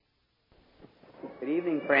Good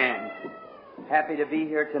evening, friends. Happy to be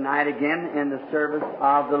here tonight again in the service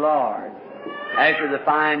of the Lord. After the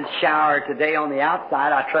fine shower today on the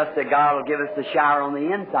outside, I trust that God will give us the shower on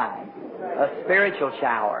the inside, a spiritual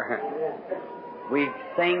shower. We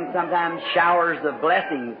sing sometimes showers of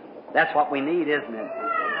blessings. That's what we need, isn't it?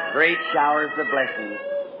 Great showers of blessings.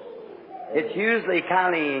 It's usually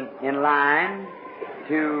kind of in line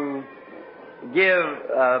to give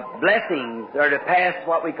blessings or to pass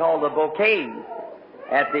what we call the bouquets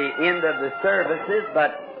at the end of the services,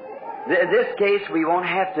 but in this case we won't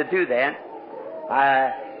have to do that.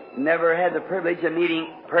 I never had the privilege of meeting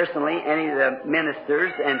personally any of the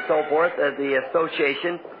ministers and so forth of the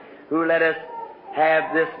association who let us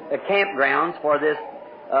have this campgrounds for this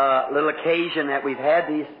little occasion that we've had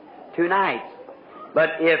these 2 nights. But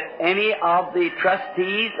if any of the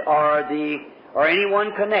trustees or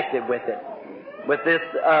anyone connected with it, with this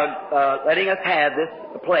letting us have this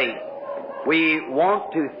place, we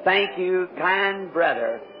want to thank you, kind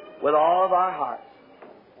brother, with all of our hearts.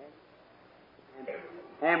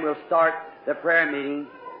 And we'll start the prayer meeting.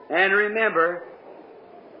 And remember,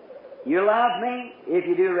 you love me? If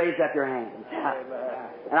you do, raise up your hands.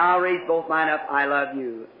 And I'll raise both mine up. I love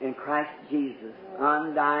you. In Christ Jesus,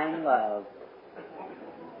 undying love.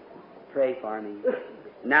 Pray for me.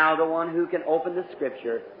 Now the one who can open the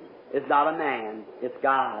Scripture is not a man, it's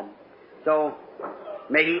God. So,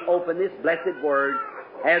 may He open this blessed Word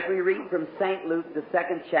as we read from St. Luke, the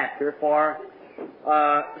 2nd chapter, for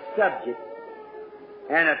a subject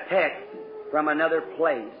and a text from another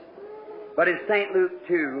place. But in St. Luke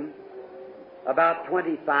 2, about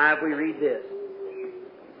 25, we read this.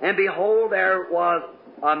 And behold, there was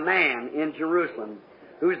a man in Jerusalem,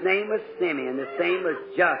 whose name was Simeon. The same was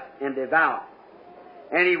just and devout.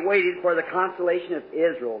 And he waited for the consolation of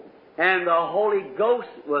Israel. And the Holy Ghost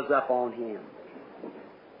was upon him.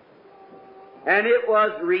 And it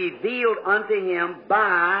was revealed unto him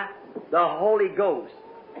by the Holy Ghost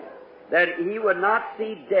that he would not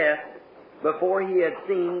see death before he had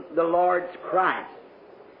seen the Lord's Christ.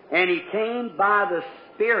 And he came by the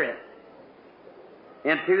Spirit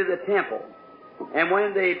into the temple. And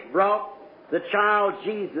when they brought the child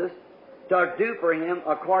Jesus to do for him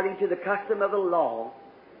according to the custom of the law,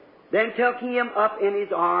 then took he him up in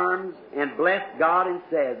his arms and blessed God and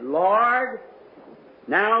said, Lord,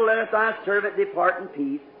 now let thy servant depart in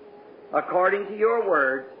peace according to your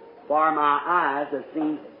words, for my eyes have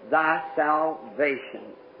seen thy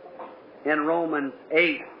salvation. In Romans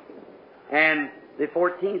 8 and the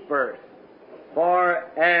 14th verse, for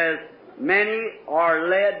as many are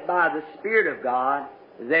led by the Spirit of God,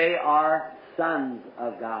 they are sons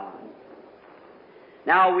of God.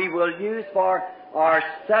 Now we will use for our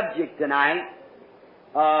subject tonight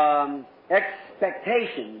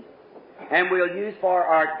expectations, and we'll use for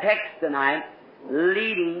our text tonight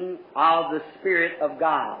leading of the Spirit of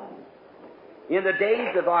God. In the days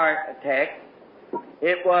of our text,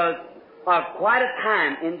 it was quite a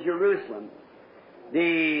time in Jerusalem.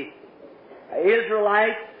 The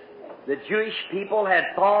Israelites, the Jewish people,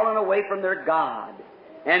 had fallen away from their God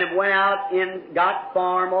and have went out and got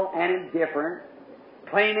formal and indifferent,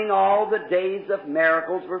 claiming all the days of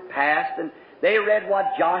miracles were past, and they read what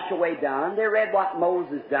Joshua done, they read what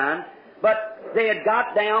Moses done, but they had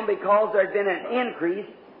got down because there had been an increase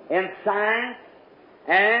in science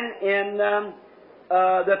and in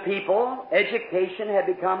the people. Education had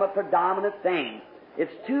become a predominant thing.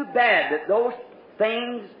 It's too bad that those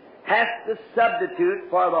things have to substitute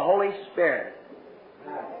for the Holy Spirit.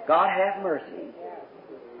 God have mercy.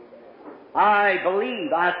 I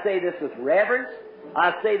believe, I say this with reverence,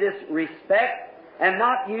 I say this respect, and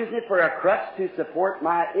not using it for a crutch to support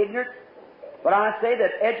my ignorance, but I say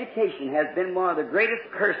that education has been one of the greatest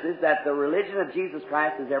curses that the religion of Jesus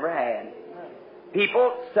Christ has ever had.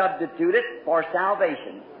 People substitute it for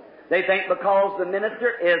salvation. They think because the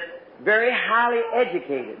minister is very highly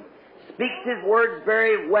educated, speaks his words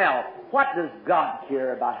very well, what does God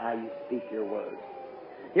care about how you speak your words?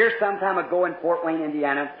 Here some time ago in Fort Wayne,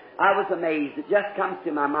 Indiana, I was amazed. It just comes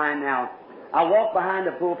to my mind now. I walked behind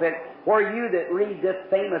the pulpit where you that read this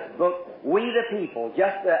famous book, We the People,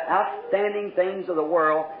 just the outstanding things of the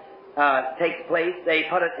world takes place. They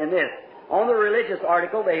put it in this. On the religious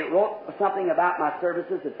article, they wrote something about my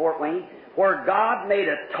services at Fort Wayne, where God made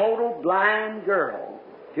a total blind girl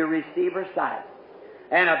to receive her sight.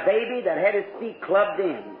 And a baby that had his feet clubbed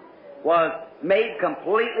in was made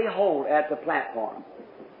completely whole at the platform.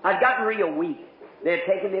 I'd gotten real weak. They had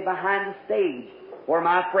taken me behind the stage where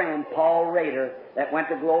my friend Paul Rader, that went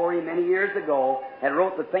to glory many years ago, had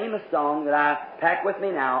wrote the famous song that I pack with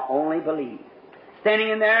me now, Only Believe. Standing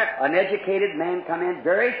in there, an educated man come in,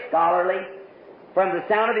 very scholarly, From the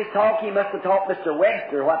sound of his talk, he must have taught Mr.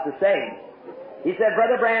 Webster what to say. He said,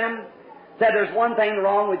 Brother Branham, said, there's one thing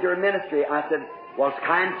wrong with your ministry. I said, well,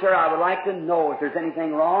 kind sir, I would like to know if there's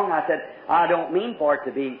anything wrong. I said, I don't mean for it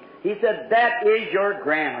to be. He said, that is your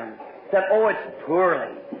grammar. I said, oh, it's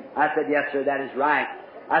poorly. I said, yes, sir, that is right.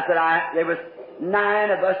 I said, there was 9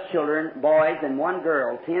 of us children, boys, and 1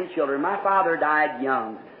 girl, 10 children. My father died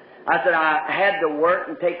young. I said, I had to work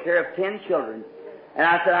and take care of 10 children. And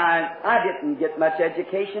I said, I didn't get much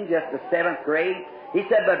education, just the 7th grade. He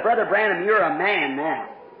said, but Brother Branham, you're a man now.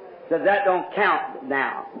 Said, that don't count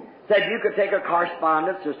now. Said, you could take a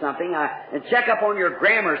correspondence or something and check up on your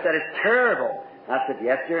grammar. Said, it's terrible. I said,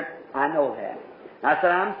 yes, sir, I know that. I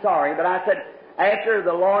said, I'm sorry, but I said, after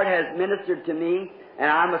the Lord has ministered to me, and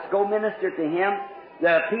I must go minister to Him,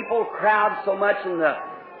 the people crowd so much in the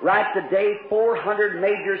right today, 400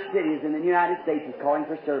 major cities in the United States is calling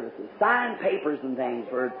for services. Sign papers and things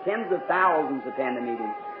for tens of thousands attend the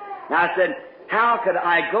meetings. Now I said, how could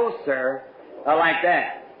I go, sir, like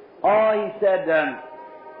that? Oh, he said,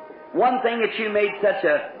 one thing that you made such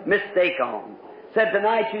a mistake on. Said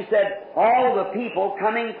tonight you said, all the people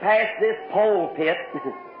coming past this pulpit,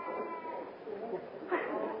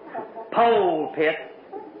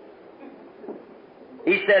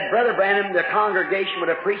 he said, Brother Branham, the congregation would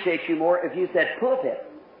appreciate you more if you said pulpit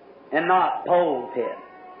and not pulpit.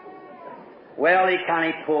 Well, he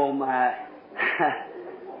kind of pulled my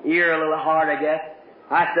ear a little hard, I guess.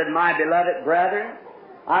 I said, my beloved brethren,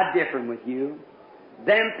 I differ with you.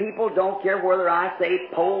 Them people don't care whether I say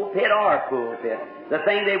pulpit or pulpit. The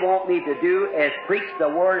thing they want me to do is preach the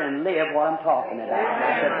Word and live what I'm talking about.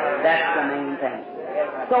 I said, that's the main thing.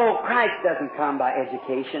 So Christ doesn't come by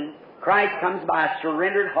education. Christ comes by a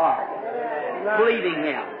surrendered heart, believing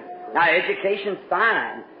Him. Now, education's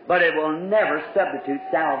fine, but it will never substitute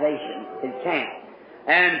salvation. It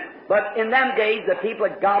can't. But in them days, the people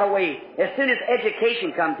had got away. As soon as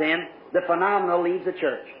education comes in, the phenomenal leaves the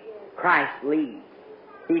church. Christ leaves.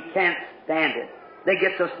 He can't stand it. They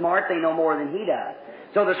get so smart, they know more than He does.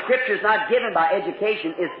 So the Scripture's not given by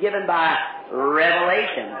education, it's given by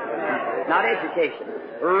revelation. Not education.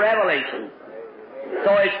 Revelation.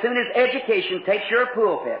 So as soon as education takes your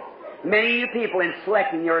pulpit, many of you people in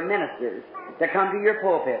selecting your ministers to come to your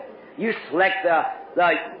pulpit, you select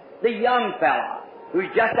the young fella who's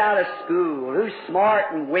just out of school, who's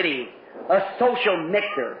smart and witty, a social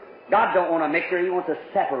mixer. God don't want a mixer, He wants a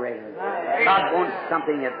separator. God wants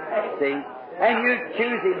something that, see? And you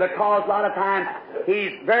choose him because a lot of times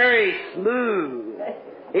he's very smooth.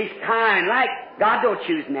 He's kind. Like, God don't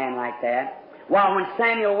choose men like that. Well, when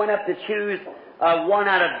Samuel went up to choose one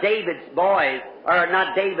out of David's boys, or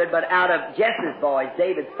not David, but out of Jesse's boys,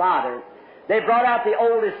 David's father, they brought out the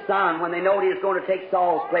oldest son when they knowed he was going to take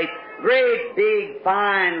Saul's place. Great, big,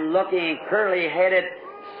 fine-looking, curly-headed,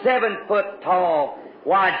 7 foot tall.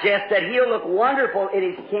 Why, Jess said he'll look wonderful in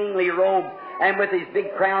his kingly robe and with his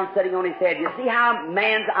big crown sitting on his head. You see how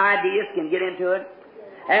man's ideas can get into it?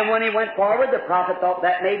 And when he went forward, the prophet thought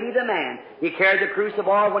that may be the man. He carried the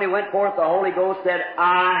crucible. When he went forth, the Holy Ghost said,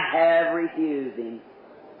 I have refused him.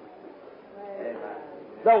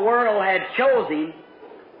 The world had chosen him,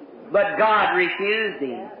 but God refused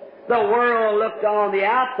him. The world looked on the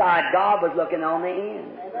outside. God was looking on the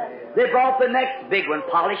in. They brought the next big one,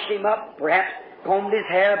 polished him up, perhaps combed his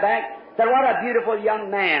hair back, said, what a beautiful young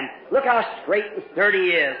man. Look how straight and sturdy he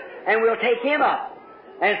is. And we'll take him up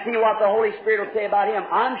and see what the Holy Spirit will say about him.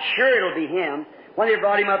 I'm sure it'll be him. When they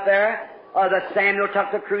brought him up there, the Samuel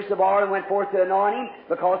took the crucible and went forth to anoint him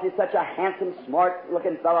because he's such a handsome,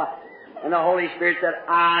 smart-looking fellow. And the Holy Spirit said,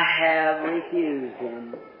 I have refused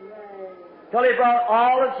him. Till he brought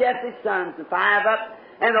all of Jesse's sons, the 5 up,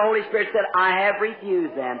 and the Holy Spirit said, I have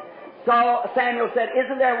refused them. So Samuel said,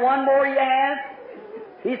 isn't there one more you have?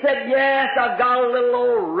 He said, yes, I've got a little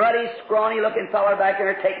old ruddy, scrawny-looking fellow back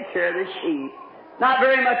there taking care of the sheep. Not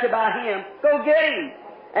very much about him. Go get him.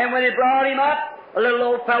 And when they brought him up, a little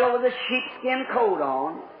old fellow with a sheepskin coat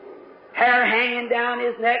on, hair hanging down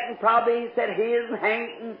his neck, and probably he said his and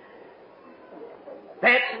hanging,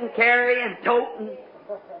 fetch and carry and toting.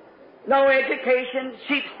 No education,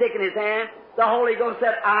 sheep stick in his hand. The Holy Ghost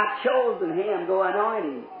said, I've chosen him, go anoint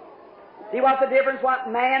him. See what the difference, what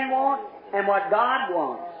man wants and what God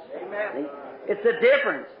wants. Amen. It's a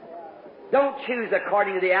difference. Don't choose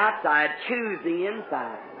according to the outside, choose the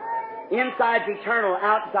inside. Inside's eternal,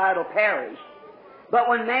 outside will perish. But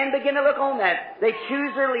when men begin to look on that, they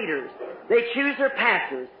choose their leaders, they choose their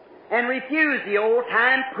pastors, and refuse the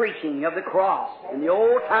old-time preaching of the cross and the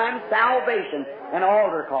old-time salvation and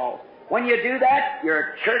altar calls. When you do that,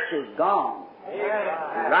 your church is gone.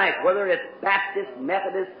 Right, whether it's Baptist,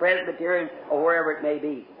 Methodist, Presbyterian, or wherever it may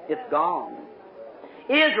be. It's gone.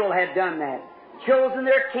 Israel had done that. Chosen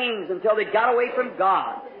their kings until they got away from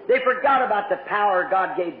God. They forgot about the power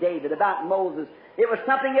God gave David, about Moses. It was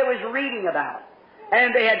something they was reading about.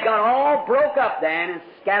 And they had got all broke up then and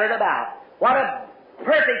scattered about. What a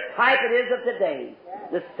perfect type it is of today.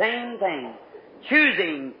 The same thing.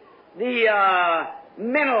 Choosing the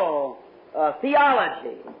mental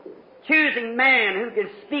theology. Choosing man who can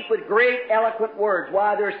speak with great eloquent words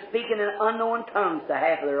while they're speaking in unknown tongues to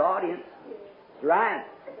half of their audience. That's right.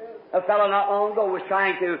 A fellow not long ago was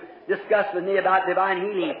trying to discuss with me about divine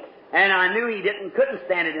healing, and I knew he couldn't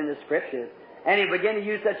stand it in the Scripture. And he began to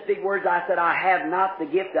use such big words. I said, I have not the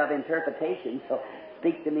gift of interpretation, so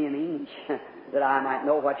speak to me in English that I might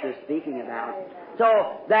know what you're speaking about.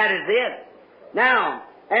 So that is it. Now,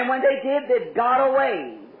 and when they did, they got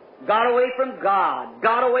away from God,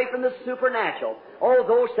 got away from the supernatural. Oh,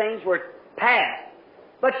 those things were past.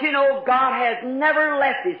 But you know, God has never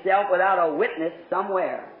left Himself without a witness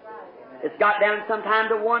somewhere. It's got down sometime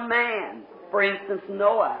to one man. For instance,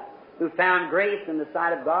 Noah, who found grace in the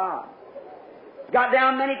sight of God. It's got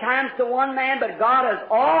down many times to one man, but God has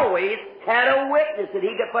always had a witness that He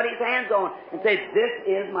could put His hands on and say, this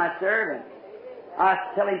is my servant. I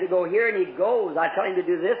tell him to go here, and he goes. I tell him to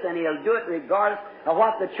do this, and he'll do it regardless of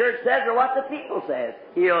what the church says or what the people says.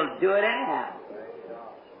 He'll do it anyhow.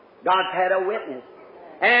 God's had a witness.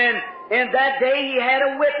 And in that day, He had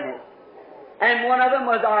a witness. And one of them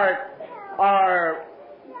was our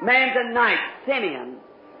man tonight, Simeon,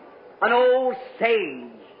 an old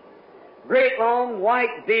sage, great long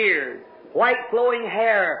white beard, white flowing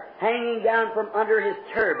hair hanging down from under his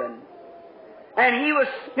turban. And he was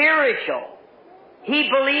spiritual. He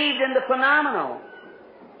believed in the phenomenal.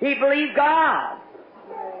 He believed God.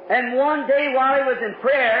 And one day while he was in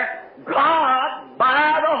prayer, God,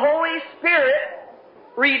 by the Holy Spirit,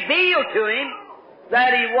 revealed to him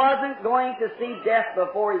that he wasn't going to see death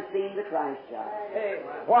before he'd seen the Christ child.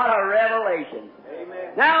 What a revelation.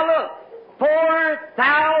 Amen. Now look,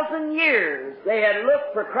 4,000 years they had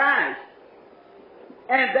looked for Christ.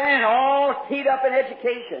 And then all teed up in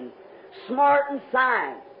education, smart in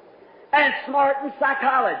science, and smart in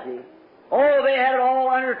psychology. Oh, they had it all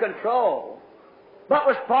under control. But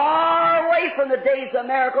was far away from the days of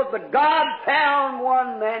miracles, but God found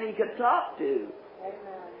one man He could talk to.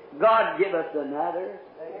 Amen. God give us another.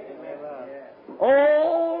 Amen.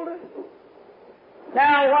 Old.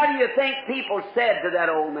 Now, what do you think people said to that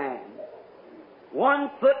old man?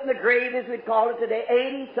 1 foot in the grave, as we'd call it today,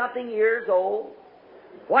 80-something years old,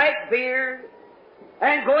 white beard,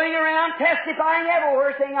 and going around testifying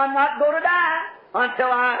everywhere, saying, I'm not going to die until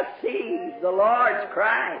I see the Lord's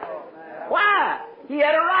Christ. Why? He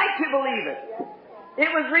had a right to believe it. It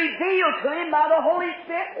was revealed to him by the Holy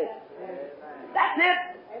Spirit. That's it.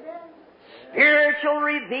 Spiritual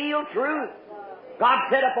revealed truth. God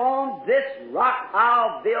said, upon this rock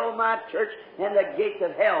I'll build my church, and the gates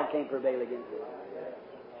of hell can't prevail against it.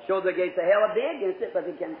 Showed the gates of hell would be against it, but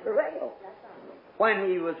they can't prevail. When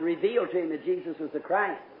He was revealed to him that Jesus was the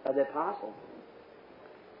Christ of the apostle.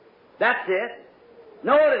 That's it.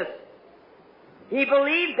 Notice, he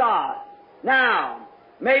believed God. Now,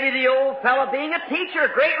 maybe the old fellow being a teacher,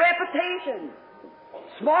 great reputation,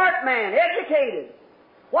 smart man, educated.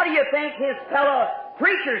 What do you think his fellow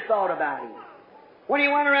preachers thought about him? When he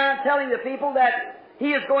went around telling the people that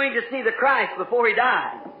he is going to see the Christ before he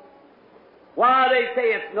died. Why, they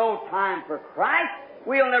say it's no time for Christ.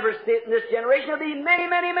 We'll never see it in this generation. There'll be many,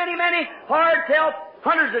 many, many, many, hard tell,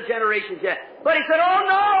 hundreds of generations yet. But he said, oh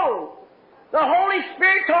no! The Holy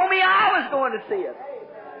Spirit told me I was going to see it.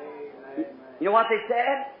 You know what they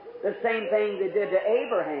said? The same thing they did to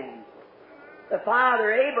Abraham. The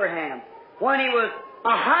father Abraham. When he was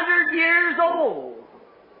 100 years old,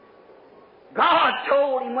 God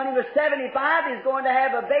told him when he was 75 he was going to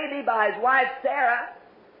have a baby by his wife Sarah,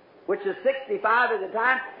 which was 65 at the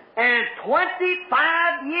time. And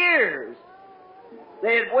 25 years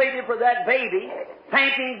they had waited for that baby,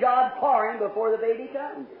 thanking God for him before the baby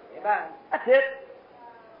comes. That's it.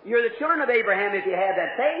 You're the children of Abraham if you have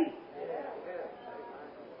that faith.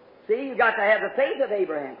 See, you've got to have the faith of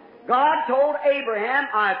Abraham. God told Abraham,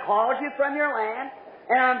 I called you from your land,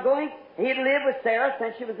 and he'd lived with Sarah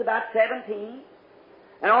since she was about 17.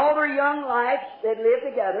 And all their young life, they'd lived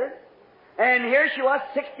together. And here she was,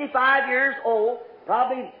 65 years old,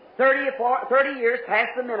 probably 30 years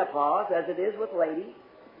past the menopause, as it is with ladies,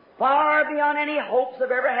 far beyond any hopes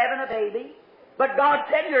of ever having a baby. But God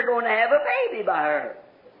said you're going to have a baby by her.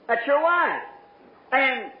 That's your wife.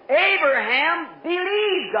 And Abraham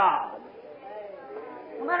believed God.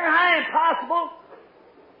 No matter how impossible,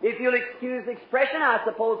 if you'll excuse the expression, I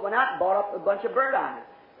suppose went out and bought up a bunch of bird eyes.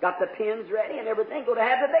 Got the pins ready and everything, go to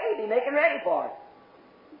have the baby, making ready for it.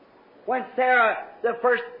 When Sarah, the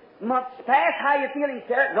first months passed, how you feeling,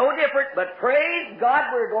 Sarah? No different, but praise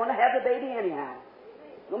God, we're going to have the baby anyhow.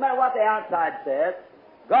 No matter what the outside says,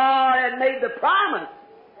 God had made the promise.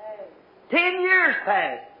 10 years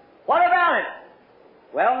passed. What about it?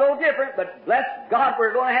 Well, no different, but bless God,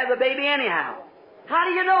 we're going to have the baby anyhow. How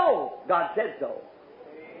do you know? God said so.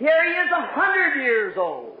 Here he is 100 years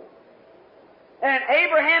old. And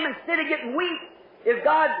Abraham, instead of getting weak, if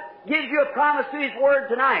God gives you a promise through His Word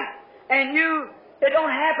tonight, and it don't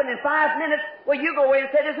happen in 5 minutes, well, you go away and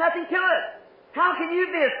say there's nothing to it. How can you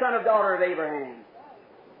be a son or daughter of Abraham?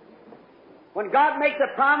 When God makes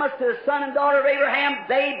a promise to the son and daughter of Abraham,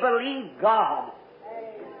 they believe God.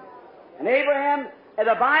 And Abraham, as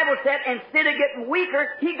the Bible said, instead of getting weaker,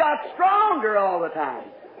 he got stronger all the time,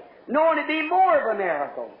 knowing it to be more of a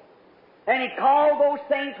miracle. And he called those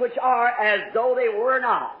things which are as though they were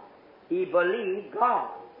not. He believed God.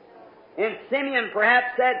 And Simeon perhaps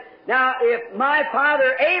said, now if my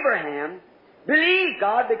father Abraham believed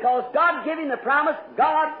God, because God gave him the promise,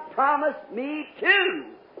 God promised me too.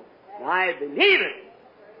 And I believe it.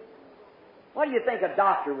 What do you think a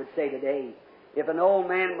doctor would say today if an old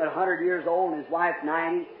man was 100 years old and his wife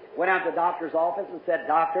 90 went out to the doctor's office and said,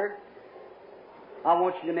 Doctor, I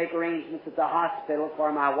want you to make arrangements at the hospital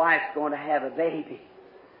for my wife's going to have a baby.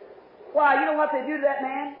 Why, you know what they do to that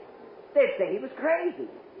man? They'd say he was crazy.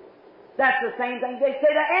 That's the same thing they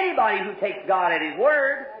say to anybody who takes God at His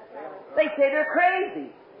Word. They say they're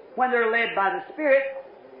crazy when they're led by the Spirit.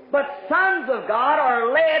 But sons of God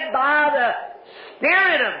are led by the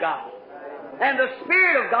Spirit of God. And the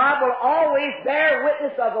Spirit of God will always bear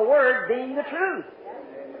witness of the Word being the truth.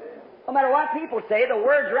 No matter what people say, the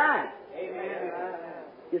Word's right. Amen.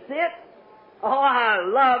 You see it? Oh, I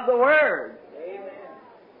love the Word. Amen.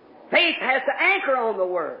 Faith has to anchor on the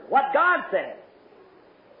Word, what God says.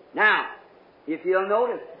 Now, if you'll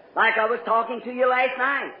notice, like I was talking to you last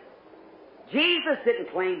night, Jesus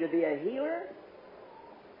didn't claim to be a healer.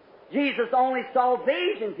 Jesus only saw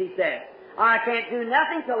visions, He said. I can't do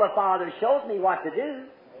nothing till the Father shows me what to do.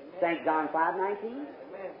 St. John 5:19.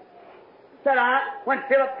 Said when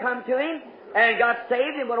Philip come to him and got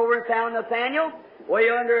saved and went over and found Nathanael, way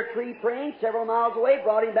under a tree praying, several miles away,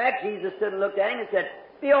 brought him back. Jesus stood and looked at him and said,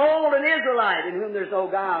 Behold, an Israelite in whom there's no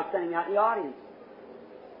guile, standing out in the audience.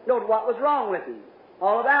 Note what was wrong with him,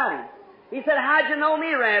 all about him. He said, How'd you know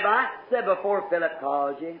me, Rabbi? He said, Before Philip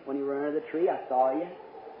called you, when you were under the tree, I saw you.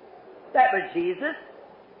 That was Jesus.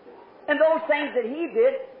 And those things that He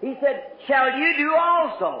did, He said, Shall you do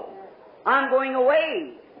also? I'm going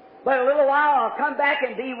away. But a little while I'll come back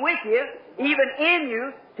and be with you, even in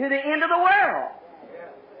you, to the end of the world.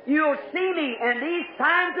 You'll see me and these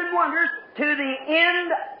signs and wonders to the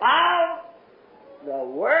end of the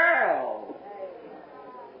world.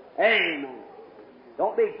 Amen.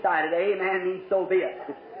 Don't be excited. Amen means so be it.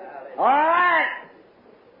 All right.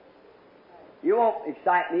 You won't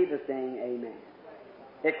excite me for saying amen.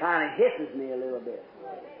 It kind of hisses me a little bit.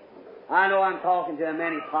 I know I'm talking to a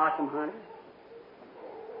many possum hunters.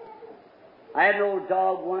 I had an old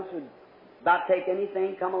dog once who would about take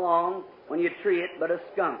anything come along when you tree it but a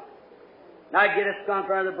skunk. And I'd get a skunk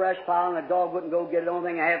under the brush pile and the dog wouldn't go get it. The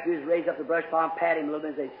only thing I have to do is raise up the brush pile and pat him a little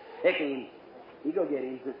bit and say, Sick him. You go get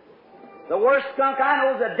him. The worst skunk I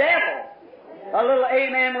know is the devil. A little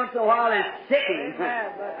amen once in a while and sick him.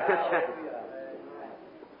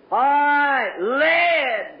 All right,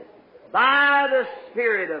 led by the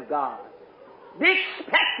Spirit of God. Be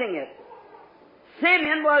expecting it.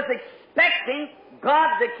 Simeon was expecting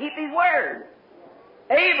God to keep His Word.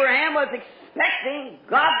 Abraham was expecting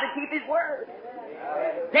God to keep His Word.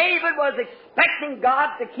 David was expecting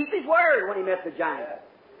God to keep His Word when he met the giant.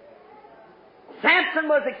 Samson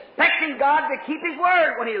was expecting God to keep His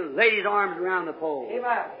Word when he laid his arms around the pole.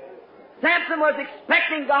 Amen. Samson was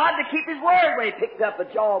expecting God to keep His Word when he picked up a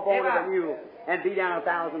jawbone of a mule and beat down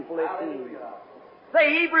 1,000 Philistines. The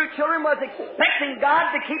Hebrew children was expecting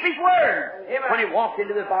God to keep His Word when he walked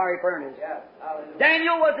into the fiery furnace.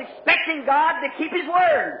 Daniel was expecting God to keep His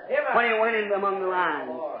Word when he went in among the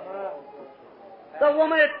lions. The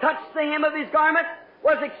woman that touched the hem of His garment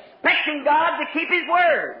was expecting God to keep His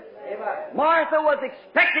Word. Martha was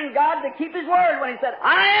expecting God to keep His Word when He said,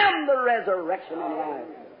 I am the resurrection and life.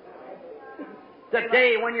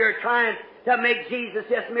 Today, when you're trying to make Jesus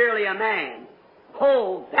just merely a man,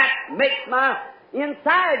 oh, that makes my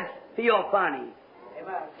insides feel funny.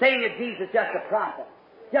 Amen. Saying that Jesus is just a prophet,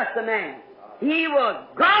 just a man. He was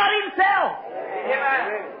God Himself.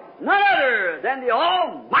 Amen. none other than the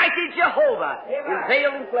Almighty Jehovah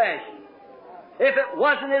veiled in flesh. If it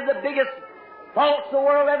wasn't, it's the biggest faults the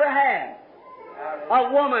world ever had.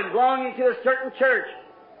 A woman belonging to a certain church,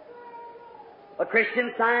 a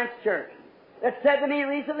Christian Science church, that said to me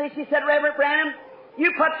recently, she said, Reverend Branham,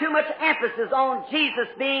 you put too much emphasis on Jesus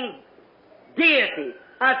being deity.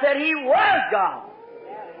 I said, He was God.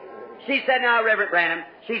 She said, now, Reverend Branham,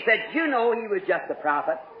 she said, you know He was just a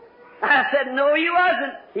prophet. I said, no, He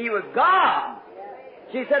wasn't. He was God.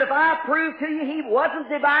 She said, if I prove to you He wasn't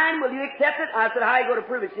divine, will you accept it? I said, how are you going to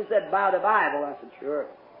prove it? She said, by the Bible. I said, sure.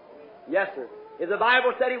 Yes, sir. If the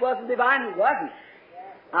Bible said He wasn't divine, He wasn't.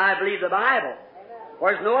 I believe the Bible.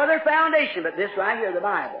 There's no other foundation but this right here, the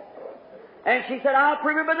Bible. And she said, I'll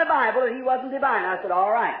prove it by the Bible that He wasn't divine. I said, all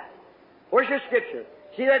right. Where's your scripture?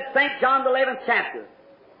 She said, St. John, the 11th chapter.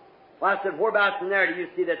 Well, I said, whereabouts from there do you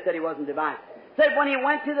see that said He wasn't divine? Said when He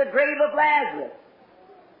went to the grave of Lazarus.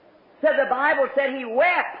 Said the Bible said He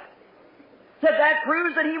wept. Said that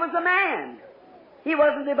proves that He was a man. He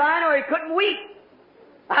wasn't divine or He couldn't weep.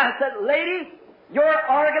 I said, lady, your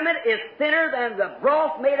argument is thinner than the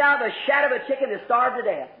broth made out of the shat of a chicken that's starved to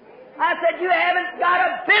death. I said, you haven't got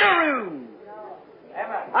a bit of room.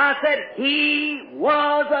 I said, He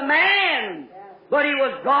was a man, but He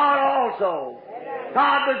was God also.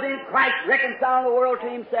 God was in Christ reconciling the world to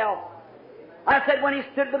Himself. I said, when He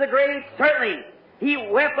stood by the grave, certainly He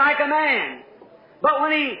wept like a man. But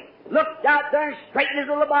when He looked out there and straightened His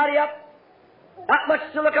little body up, not much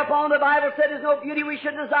to look upon, the Bible said there's no beauty we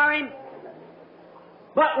should desire Him.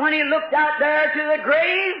 But when He looked out there to the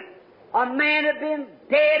grave, a man had been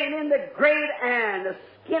dead and in the grave and the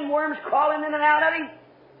skin worms crawling in and out of him.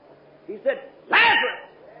 He said, Lazarus,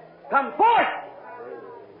 come forth!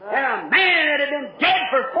 And a man that had been dead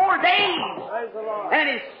for 4 days, and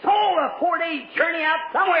his soul, a 4-day journey out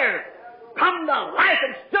somewhere, come to life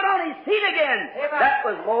and stood on his feet again. That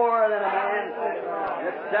was more than a man.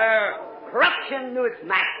 Yes, sir. Corruption knew its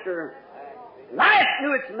master. Life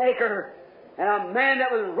knew its maker. And a man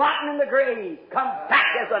that was rotten in the grave come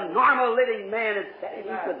back as a normal living man and set at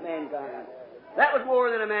ease with mankind. That was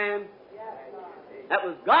more than a man. That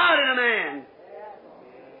was God in a man.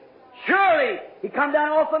 Surely, He come down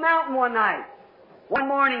off the mountain one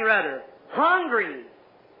morning rather, hungry,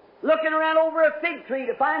 looking around over a fig tree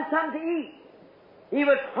to find something to eat. He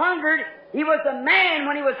was hungered. He was a man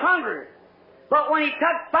when he was hungry. But when he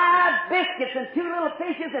took 5 biscuits and 2 little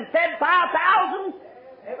fishes and fed 5,000,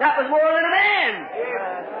 that was more than a man.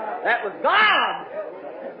 That was God.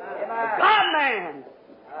 A God-man.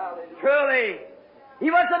 Truly. He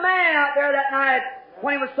was a man out there that night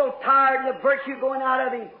when he was so tired and the virtue going out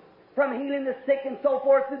of him from healing the sick and so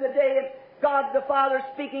forth through the day, and God the Father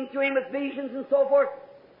speaking to him with visions and so forth.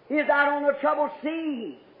 He is out on the troubled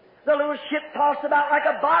sea. The little ship tossed about like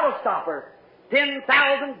a bottle stopper. 10,000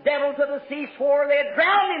 devils of the sea swore they had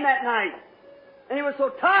drowned him that night. And he was so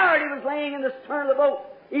tired he was laying in the stern of the boat.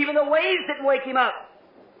 Even the waves didn't wake him up.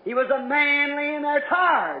 He was a man laying there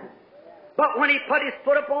tired. But when he put his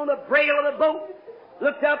foot upon the brail of the boat,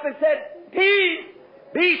 looked up and said, Peace,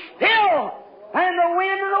 be still. And the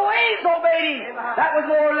wind and the waves obeyed him. That was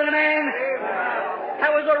more than a man.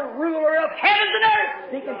 That was a ruler of heavens and earth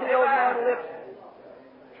speaking to the old man's lips.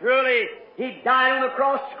 Truly, he died on the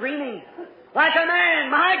cross screaming like a man.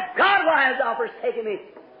 My God, why hast thou forsaken me?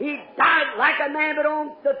 He died like a man, but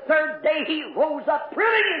on the 3rd day he rose up,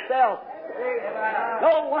 proving himself.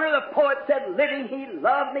 No wonder the poet said, living he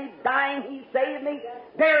loved me, dying he saved me,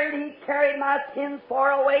 buried he carried my sins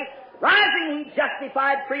far away, rising he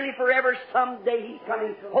justified freely forever. Someday he's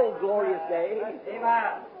coming, oh glorious day.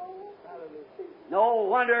 No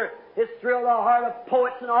wonder it's thrilled the heart of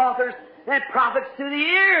poets and authors and prophets through the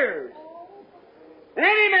years. And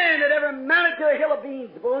any man that ever mounted to a hill of beans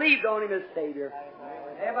believed on him as Savior.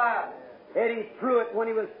 Eddie Pruitt, when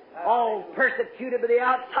he was all persecuted by the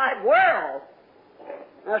outside world,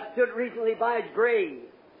 I stood recently by his grave.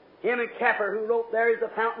 Him and Kepper, who wrote, There is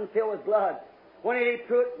a fountain filled with blood. When Eddie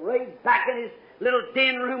Pruitt laid back in his little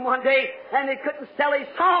den room one day and they couldn't sell his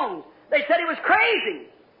songs, they said he was crazy.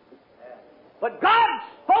 But God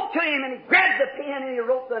spoke to him and he grabbed the pen and he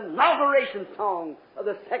wrote the inauguration song of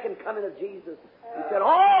the second coming of Jesus. He said,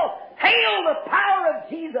 Oh, hail the power of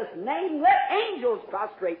Jesus' name. Let angels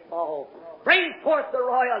prostrate fall. Bring forth the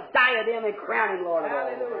royal diadem and crown him Lord of all.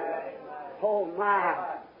 Oh,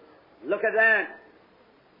 my. Look at that.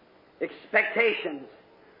 Expectations.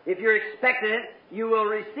 If you're expecting it, you will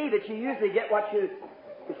receive it. You usually get what you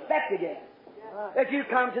expect to get. If you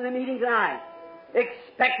come to the meeting tonight,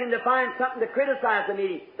 expecting to find something to criticize the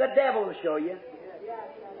meeting, the devil will show you.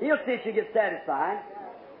 He'll see if you get satisfied.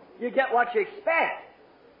 You get what you expect.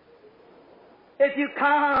 If you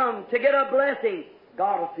come to get a blessing,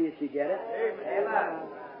 God will see that you get it. Amen.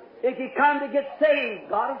 If you come to get saved,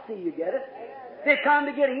 God will see you get it. If you come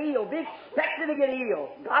to get healed, be expecting to get healed,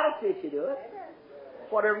 God will see that you do it.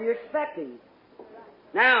 Whatever you're expecting.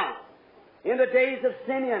 Now, in the days of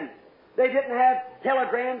Simeon, they didn't have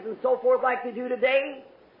telegrams and so forth like they do today.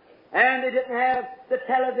 And they didn't have the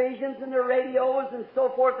televisions and the radios and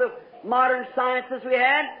so forth, the modern sciences we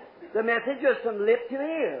had. The message was from lip to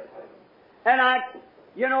ear. And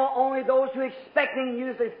only those who are expecting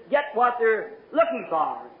usually get what they're looking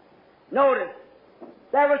for. Notice,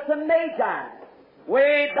 there was some magi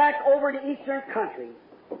way back over the eastern country,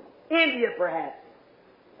 India perhaps.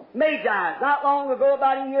 Magi, not long ago,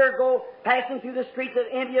 about a year ago, passing through the streets of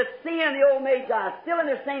India, seeing the old Magi, still in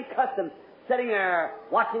their same customs, sitting there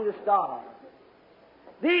watching the stars.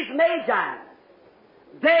 These Magi,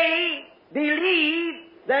 they believed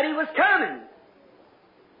that he was coming.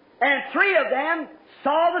 And 3 of them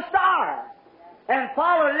saw the star and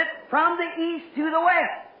followed it from the east to the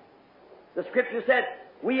west. The Scripture said,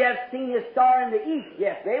 we have seen his star in the east.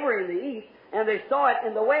 Yes, they were in the east, and they saw it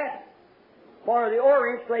in the west. For the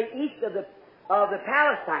Orient lay east of the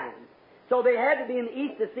Palestine. So they had to be in the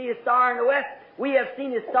east to see his star in the west. We have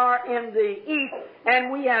seen his star in the east,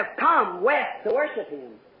 and we have come west to worship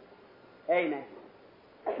him. Amen.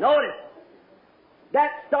 Notice,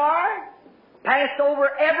 that star passed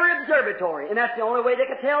over every observatory, and that's the only way they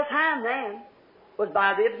could tell time then, was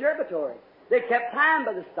by the observatory. They kept time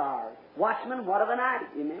by the stars. Watchman, what of the night?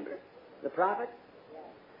 You remember? The prophet?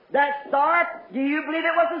 That star, do you believe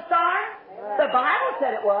it was a star? The Bible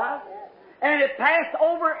said it was. And it passed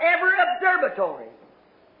over every observatory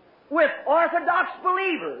with Orthodox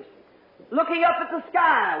believers looking up at the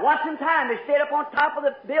sky, watching time. They stayed up on top of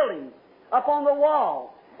the building, up on the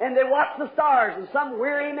wall, and they watched the stars. And some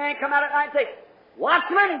weary man come out at night and say,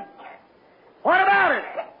 Watchman, what about it?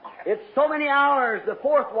 It's so many hours, the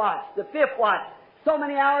 4th watch, the 5th watch, so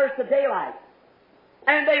many hours to daylight.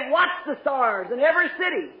 And they watched the stars in every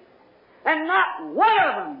city. And not one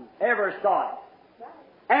of them ever saw it.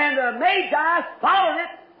 And the Magi followed it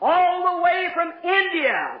all the way from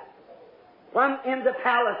India, from into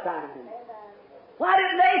Palestine. Why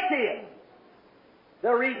didn't they see it?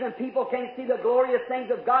 The reason people can't see the glorious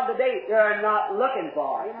things of God today, they're not looking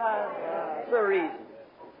for it. That's the reason.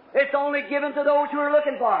 It's only given to those who are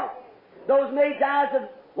looking for it. Those Magi have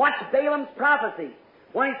watched Balaam's prophecy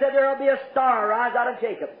when he said there will be a star rise out of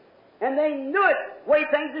Jacob. And they knew it, the way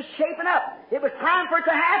things are shaping up. It was time for it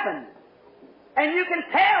to happen. And you can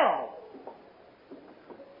tell.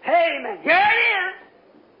 Amen. Here it is.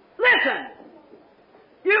 Listen.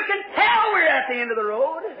 You can tell we're at the end of the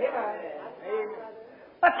road. Amen.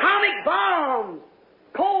 Atomic bombs,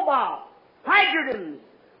 cobalt, hydrogens.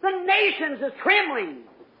 The nations are trembling,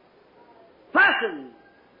 fussing.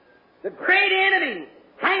 The great enemy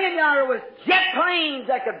hanging yonder with jet planes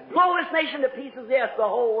that could blow this nation to pieces, yes, the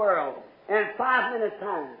whole world, in 5 minutes'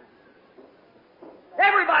 time.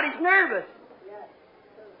 Everybody's nervous.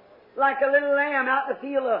 Like a little lamb out in the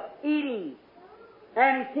field eating.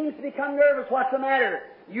 And he seems to become nervous. What's the matter?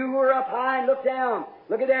 You who are up high and look down.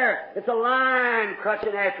 Look at there. It's a lion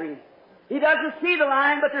crutching after him. He doesn't see the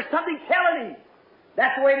lion, but there's something telling him.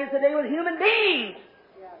 That's the way it is today with human beings.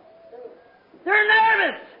 They're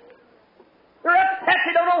nervous. They're upset.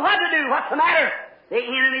 They don't know what to do. What's the matter? The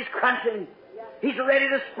enemy's crunching. He's ready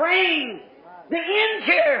to spring. The end's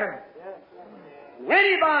here.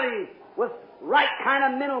 Anybody with right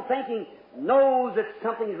kind of mental thinking knows that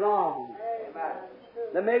something's wrong.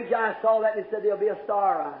 The Magi saw that and said there'll be a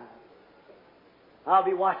star rise. I'll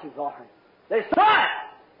be watching for it. They saw it.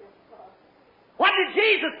 What did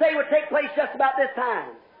Jesus say would take place just about this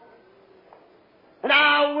time? And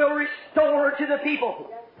I will restore to the people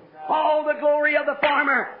all the glory of the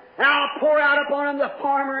former, and I'll pour out upon them the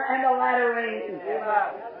former and the latter rain.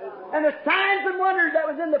 And the signs and wonders that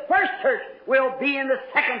was in the first church will be in the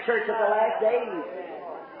second church of the last days.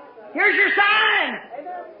 Here's your sign.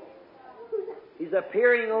 He's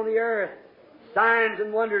appearing on the earth. Signs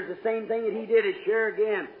and wonders, the same thing that He did is here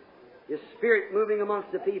again. His Spirit moving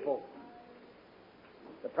amongst the people.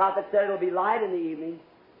 The prophet said it'll be light in the evening.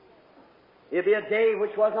 It'll be a day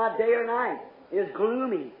which was not day or night. It was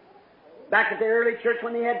gloomy. Back at the early church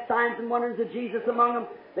when they had signs and wonders of Jesus among them,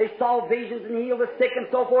 they saw visions and healed the sick and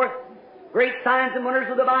so forth. Great signs and wonders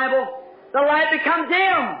of the Bible. The light becomes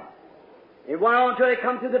dim. It went on until they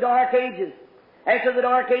come through the Dark Ages. After the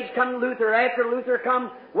Dark Age comes Luther. After Luther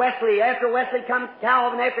comes Wesley. After Wesley comes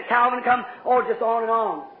Calvin. After Calvin comes, just on and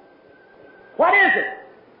on. What is it?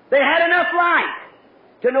 They had enough light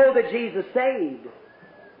to know that Jesus saved.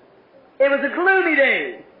 It was a gloomy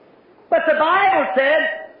day. But the Bible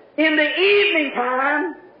said, in the evening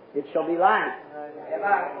time, it shall be light.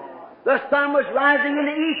 The sun was rising in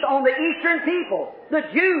the east on the eastern people, the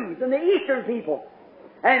Jews and the eastern people.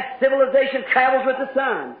 And civilization travels with the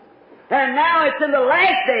sun. And now it's in the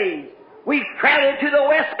last days. We've traveled to the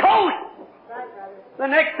west coast. The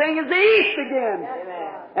next thing is the east again.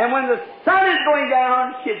 And when the sun is going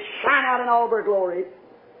down, it should shine out in all of her glory.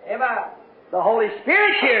 The Holy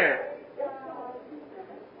Spirit's here.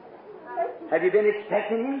 Have you been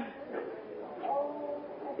expecting Him?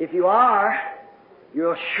 If you are,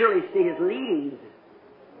 you'll surely see His leadings.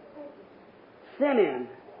 Simeon,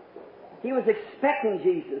 he was expecting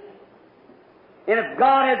Jesus. And if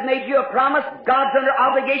God has made you a promise, God's under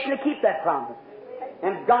obligation to keep that promise.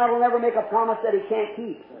 And God will never make a promise that He can't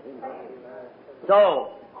keep.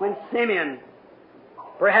 So, when Simeon,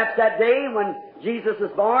 perhaps that day when Jesus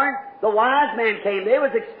was born, the wise man came. They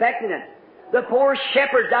was expecting it. The poor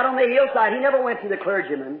shepherds out on the hillside, he never went to the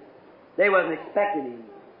clergyman. They wasn't expecting Him.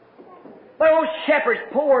 But those shepherds,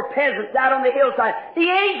 poor peasants out on the hillside, the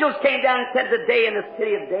angels came down and said, today in the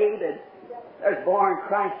city of David, there's born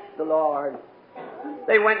Christ the Lord.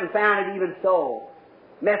 They went and found it even so.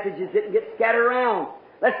 Messages didn't get scattered around.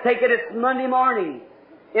 Let's take it, it's Monday morning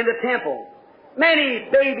in the temple. Many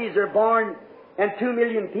babies are born, and 2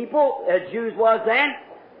 million people, as Jews was then,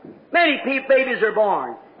 many babies are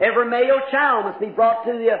born. Every male child must be brought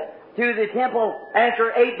to the temple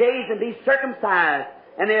after 8 days and be circumcised.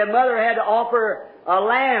 And the mother had to offer a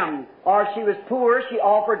lamb, or if she was poor, she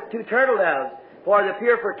offered 2 turtle doves for the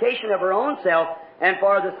purification of her own self and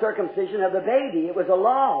for the circumcision of the baby. It was a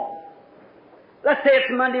law. Let's say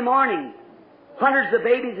it's Monday morning. Hundreds of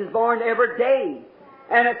babies is born every day.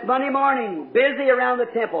 And it's Monday morning, busy around the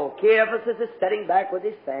temple. Caiaphas is sitting back with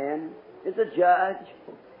his fan, is a judge,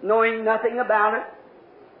 knowing nothing about it.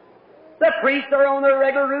 The priests are on their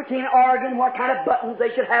regular routine arguing what kind of buttons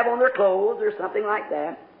they should have on their clothes or something like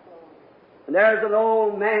that. And there's an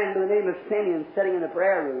old man by the name of Simeon sitting in the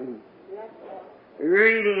prayer room,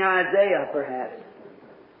 reading Isaiah perhaps.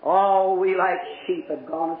 Oh, we like sheep have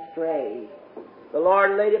gone astray. The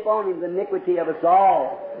Lord laid upon Him the iniquity of us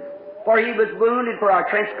all. For He was wounded for our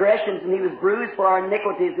transgressions, and He was bruised for our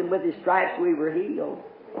iniquities, and with His stripes we were healed.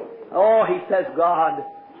 Oh, he says, God,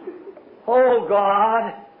 oh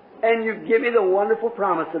God, and you give me the wonderful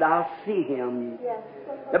promise that I'll see Him. Yes.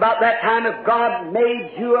 About that time, if God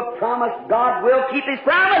made you a promise, God will keep His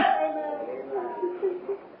promise.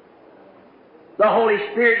 The Holy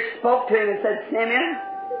Spirit spoke to him and said, Simeon,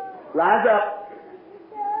 rise up.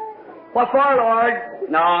 What for, Lord?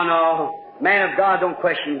 No. Man of God don't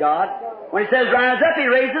question God. When He says rise up, He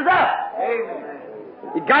raises up. Amen.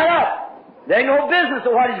 He got up. There ain't no business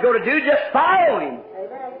of what He's going to do. Just follow Him.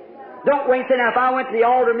 Amen. Don't wait and say, now if I went to the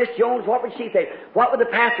altar, Miss Jones, what would she say? What would the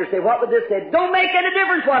pastor say? What would this say? Don't make any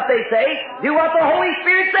difference what they say. Do what the Holy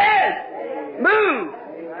Spirit says. Amen. Move.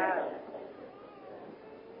 Amen.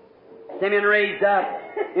 Simeon raised up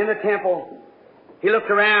in the temple. He looked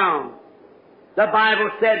around. The Bible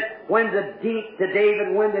said, when the deep, to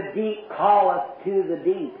David, when the deep calleth to the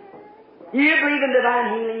deep. Do you believe in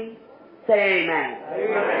divine healing? Say amen.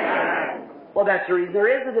 Amen. Well, that's the reason there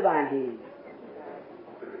is a divine healing.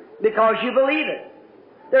 Because you believe it.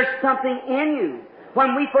 There's something in you.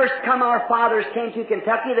 When we first come, our fathers came to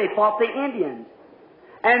Kentucky, they fought the Indians.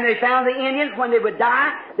 And they found the Indians, when they would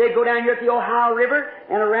die, they'd go down here at the Ohio River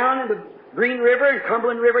and around in the Green River and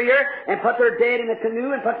Cumberland River here and put their dead in a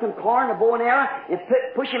canoe and put some corn, a bow and arrow, and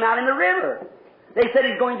push him out in the river. They said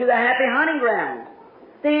he's going to the happy hunting ground.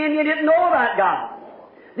 The Indian didn't know about God.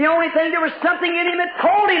 The only thing, there was something in him that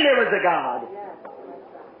told him there was a God.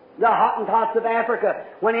 The Hottentots of Africa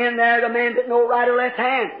went in there, the man didn't know right or left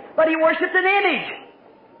hand, but he worshipped an image.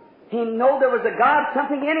 He knew there was a God,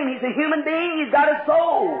 something in him. He's a human being. He's got a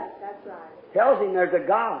soul. That's right. Tells him there's a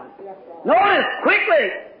God. Yes, notice, quickly.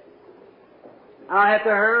 I'll have to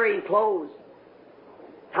hurry and close.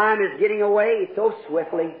 Time is getting away so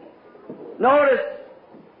swiftly. Notice,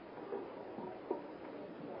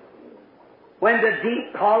 when the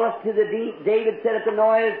deep calleth to the deep, David said at the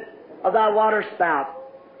noise of thy water spout.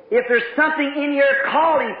 If there's something in here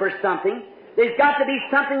calling for something, there's got to be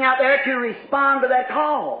something out there to respond to that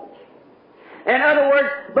call. In other words,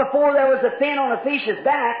 before there was a fin on a fish's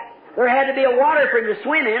back, there had to be a water for him to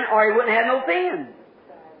swim in, or he wouldn't have no fin.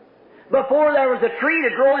 Before there was a tree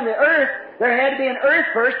to grow in the earth, there had to be an earth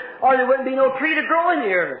first, or there wouldn't be no tree to grow in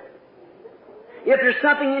the earth. If there's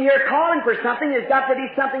something in here calling for something, there's got to be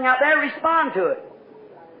something out there to respond to it.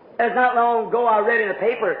 As not long ago I read in a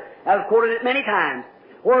paper, I've quoted it many times,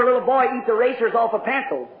 where a little boy eats erasers off a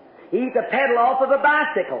pencil. He eats a pedal off of a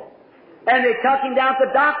bicycle. And they took him down to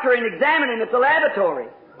the doctor and examined him at the laboratory,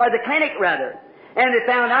 or the clinic rather. And they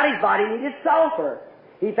found out his body needed sulfur.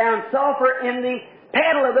 He found sulfur in the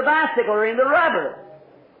pedal of the bicycle or in the rubber.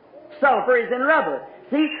 Sulfur is in rubber.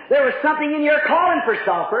 See, there was something in your calling for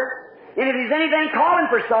sulfur. And if there's anything calling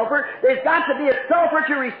for sulfur, there's got to be a sulfur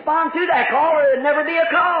to respond to that call, or there'd never be a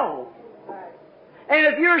call. And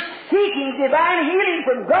if you're seeking divine healing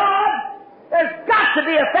from God, there's got to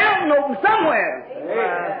be a fountain open somewhere.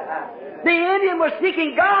 The Indian was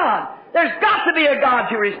seeking God. There's got to be a God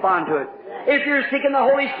to respond to it. If you're seeking the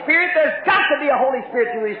Holy Spirit, there's got to be a Holy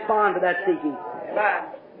Spirit to respond to that seeking.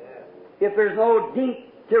 If there's no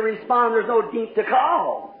deep to respond, there's no deep to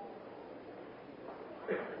call.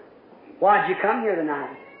 Why'd you come here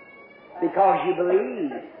tonight? Because you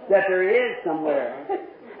believe that there is somewhere.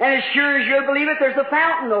 And as sure as you believe it, there's a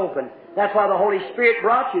fountain open. That's why the Holy Spirit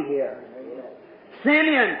brought you here.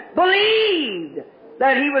 Simeon believed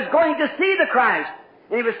that he was going to see the Christ.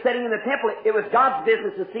 And he was sitting in the temple. It was God's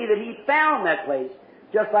business to see that he found that place.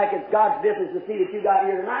 Just like it's God's business to see that you got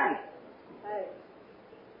here tonight.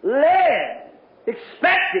 Led,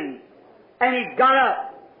 expecting. And he got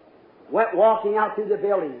up, went walking out through the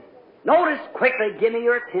building. Notice quickly, give me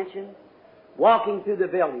your attention, walking through the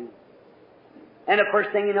building. And the first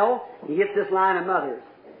thing you know, he hits this line of mothers.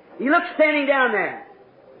 He looks standing down there.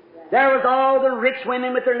 There was all the rich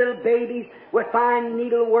women with their little babies, with fine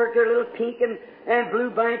needlework, their little pink and blue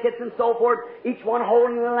blankets and so forth, each one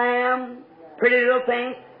holding a lamb, pretty little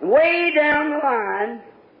things. And way down the line,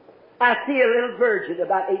 I see a little virgin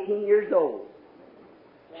about 18 years old.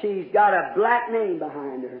 She's got a black name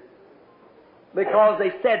behind her. Because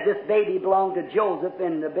they said this baby belonged to Joseph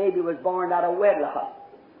and the baby was born out of wedlock.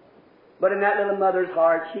 But in that little mother's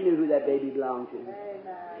heart, she knew who that baby belonged to.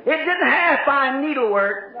 It didn't have fine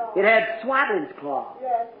needlework. It had swaddling's cloth.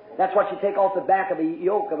 That's what you take off the back of the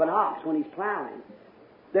yoke of an ox when he's plowing.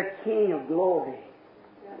 The King of glory.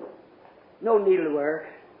 No needlework.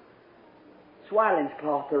 Swaddling's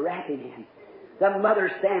cloth to wrap him in. The mother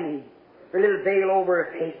standing, her little veil over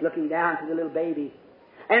her face, looking down to the little baby.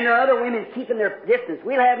 And the other women keeping their distance.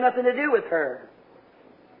 We'll have nothing to do with her.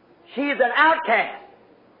 She is an outcast.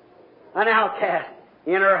 An outcast.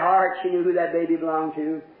 In her heart, she knew who that baby belonged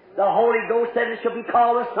to. The Holy Ghost said it shall be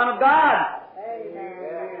called the Son of God.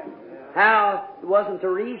 Amen. How? It wasn't to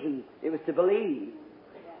reason. It was to believe.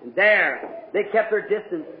 And there, they kept their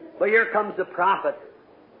distance. But here comes the prophet.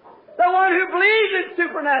 The one who believed in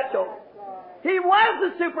supernatural. He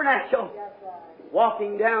was the supernatural.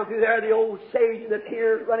 Walking down through there, the old sage, the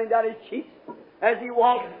tears running down his cheeks as he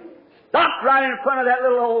walked, stopped right in front of that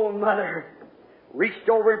little old mother, reached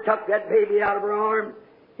over and took that baby out of her arm.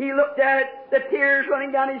 He looked at it, the tears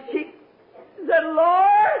running down his cheeks, and said,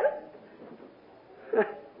 Lord,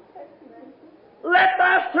 let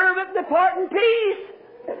thy servant depart in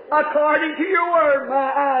peace, according to your word.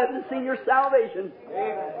 My eyes have seen your salvation.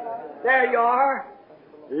 Amen. There you are,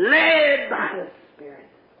 led by the Spirit.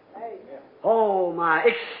 Oh my,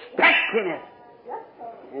 expecting it.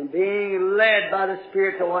 And being led by the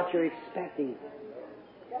Spirit to what you're expecting.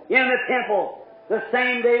 In the temple, the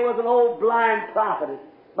same day was an old blind prophetess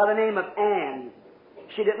by the name of Anne.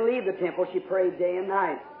 She didn't leave the temple, she prayed day and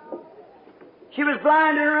night. She was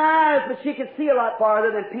blind in her eyes, but she could see a lot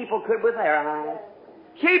farther than people could with their eyes.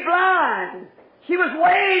 She blind. She was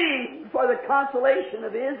waiting for the consolation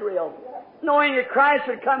of Israel, knowing that Christ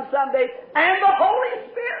would come someday, and the Holy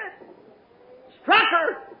Spirit struck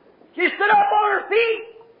her. She stood up on her feet.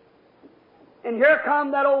 And here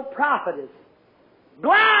come that old prophetess,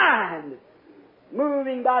 blind,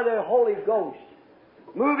 moving by the Holy Ghost,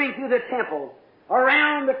 moving through the temple,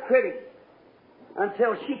 around the critics,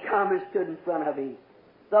 until she come and stood in front of him.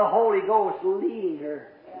 The Holy Ghost leading her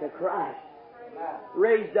to Christ.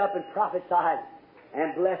 Raised up and prophesied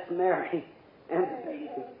and blessed Mary and the baby.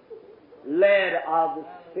 Led of the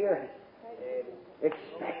Spirit.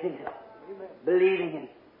 Expecting it. Believing it.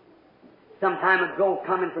 Some time ago,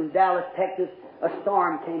 coming from Dallas, Texas, a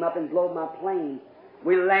storm came up and blew my plane.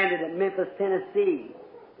 We landed at Memphis, Tennessee.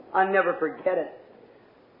 I'll never forget it.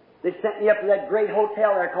 They sent me up to that great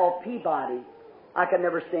hotel there called Peabody. I could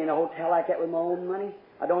never stay in a hotel like that with my own money.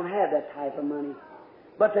 I don't have that type of money.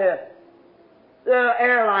 But the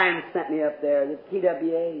airline sent me up there, the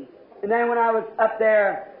TWA. And then when I was up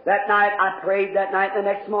there that night, I prayed that night and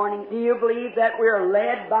the next morning. Do you believe that we are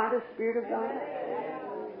led by the Spirit of God?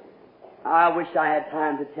 I wish I had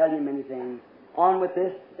time to tell you many things. On with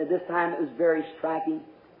this. At this time, it was very striking.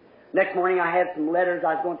 Next morning, I had some letters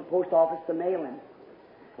I was going to the post office to mail in.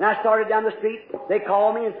 And I started down the street. They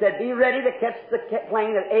called me and said, be ready to catch the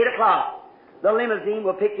plane at 8 o'clock. The limousine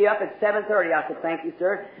will pick you up at 7:30. I said, thank you,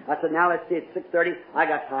 sir. I said, now let's see, it's 6:30. I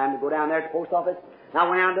got time to go down there to the post office. I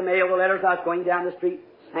went down to mail the letters. I was going down the street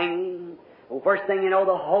singing. Well, first thing you know,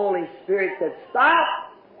 the Holy Spirit said, stop!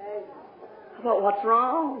 I thought, what's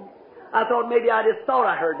wrong? I thought maybe I just thought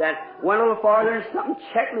I heard that. Went a little farther and something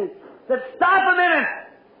checked me. Said, stop a minute!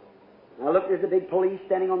 I looked, there's a big police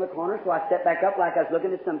standing on the corner, so I stepped back up like I was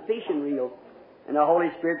looking at some fishing reels. And the Holy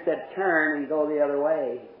Spirit said, turn and go the other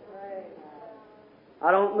way.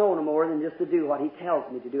 I don't know no more than just to do what He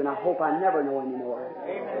tells me to do, and I hope I never know any more.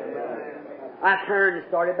 I turned and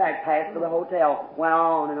started back, passed for the hotel, went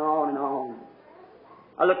on and on and on.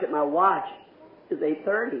 I looked at my watch. It was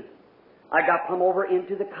 8:30. I got come over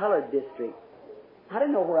into the colored district. I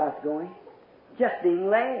didn't know where I was going. Just being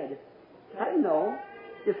led. I didn't know.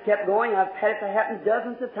 Just kept going. I've had it to happen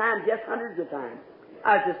dozens of times, yes, hundreds of times.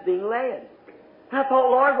 I was just being led. I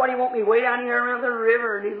thought, Lord, what do you want me way down here around the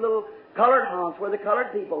river and these little colored haunts where the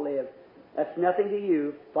colored people live? That's nothing to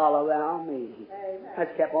you. Follow thou me. I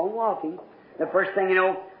just kept on walking. The first thing you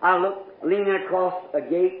know, I looked, leaning across a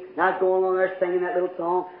gate, and I was going along there singing that little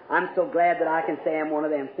song. I'm so glad that I can say I'm one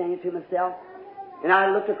of them, singing to myself. And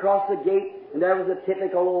I looked across the gate, and there was a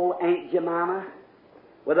typical old Aunt Jemima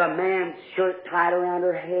with a man's shirt tied around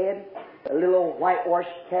her head, a little whitewashed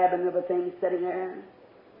cabin of a thing sitting there.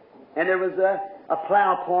 And there was a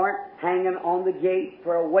plow point hanging on the gate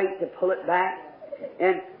for a weight to pull it back.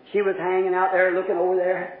 And she was hanging out there looking over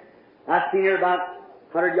there. I seen her about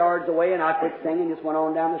 100 yards away, and I quit singing, just went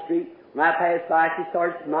on down the street. When I passed by, she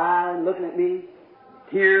started smiling, looking at me,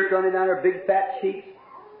 tears running down her big fat cheeks.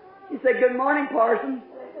 She said, good morning, Parson.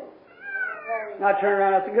 And I turned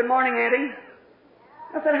around and I said, good morning, Auntie.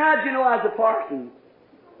 I said, how'd you know I was a parson?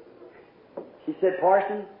 She said,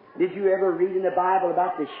 Parson, did you ever read in the Bible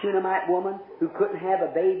about the Shunammite woman who couldn't have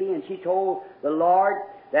a baby, and she told the Lord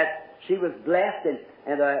that she was blessed,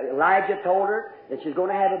 and Elijah told her that she was going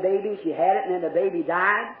to have a baby. She had it, and then the baby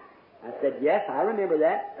died. I said, yes, I remember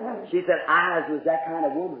that. She said, I was that kind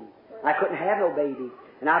of woman. I couldn't have no baby.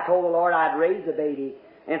 And I told the Lord I'd raise a baby,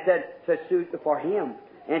 and said, to suit for him.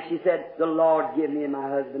 And she said, the Lord give me and my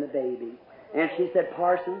husband a baby. And she said,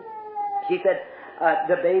 Parson, she said,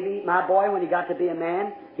 the baby, my boy, when he got to be a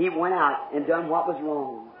man, he went out and done what was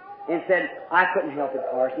wrong. And said, I couldn't help it,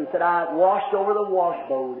 Parson. Said, I washed over the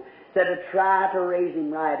washboard. Said, to try to raise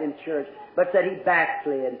him right in church. But said, he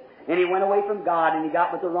backslid. And he went away from God, and he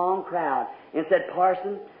got with the wrong crowd. And said,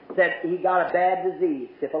 Parson, said, he got a bad disease,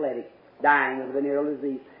 syphilitic, dying of a venereal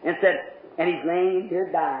disease. And said, and he's laying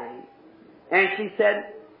here dying. And she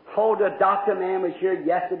said, oh, the doctor man was here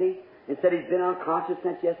yesterday, and said he's been unconscious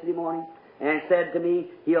since yesterday morning. And said to me,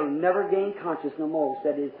 he'll never gain consciousness no more.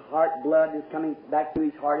 Said his heart blood is coming back to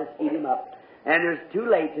his heart, it's eat him up. And it's too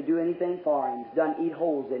late to do anything for him. It's done eat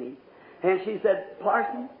holes in him. And she said,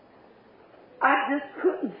 Parson, I just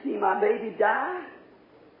couldn't see my baby die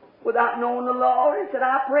without knowing the Lord. He said,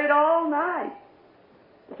 I prayed all night.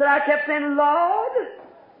 He said, I kept saying, Lord,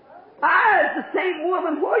 I, as the same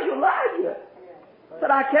woman, where's Elijah? Said,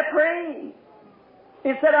 I kept praying.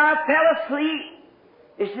 He said, I fell asleep.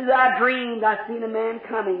 He said, I dreamed I seen a man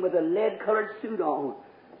coming with a lead-colored suit on,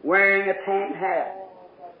 wearing a tan hat.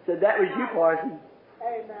 Said, that was you, Parson.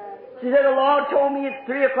 Amen. She said, the Lord told me it's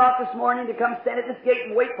 3 o'clock this morning to come stand at this gate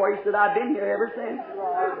and wait for you. He said, I've been here ever since.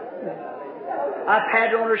 I've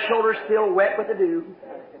had her on her shoulder still wet with the dew.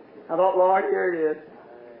 I thought, Lord, here it is.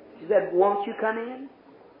 She said, won't you come in?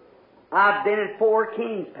 I've been in 4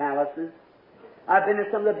 kings' palaces. I've been in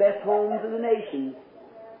some of the best homes in the nation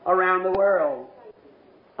around the world.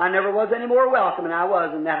 I never was any more welcome than I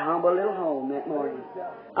was in that humble little home that morning.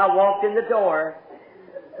 I walked in the door.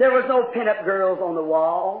 There was no pin-up girls on the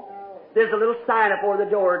wall. There's a little sign up over the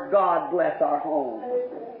door, God bless our home.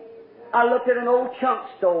 I looked at an old chunk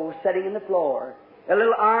stove sitting in the floor, a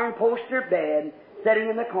little iron poster bed sitting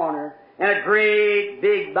in the corner, and a great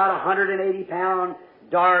big, about 180-pound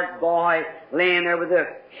dark boy laying there with a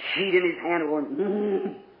sheet in his hand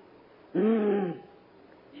going,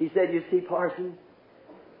 She said, you see, Parson?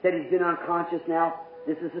 Said he's been unconscious now.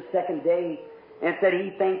 This is the 2nd day. And said he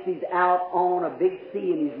thinks he's out on a big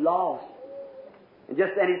sea and he's lost. And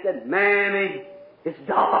just then he said, Mammy, it's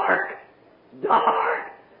dark. Dark.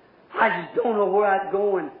 I just don't know where I'm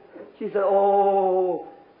going. She said, oh,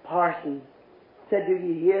 Parson. Said, do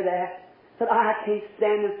you hear that? Said, I can't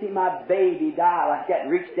stand to see my baby die like that. And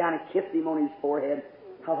reached down and kissed him on his forehead.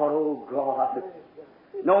 I thought, oh, God.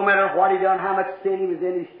 No matter what he done, how much sin he was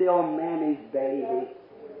in, he's still Mammy's baby.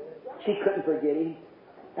 She couldn't forget him.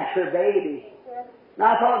 That's her baby. And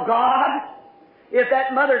I thought, God, if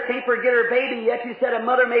that mother can't forget her baby, yet you said a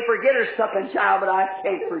mother may forget her suckling child, but I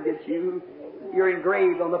can't forget you. You're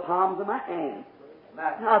engraved on the palms of my hands.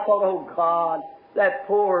 And I thought, oh God, that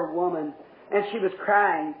poor woman. And she was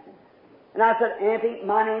crying. And I said, Auntie,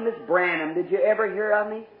 my name is Branham. Did you ever hear of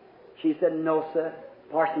me? She said, no, sir.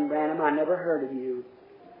 Parson Branham, I never heard of you.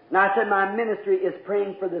 And I said, my ministry is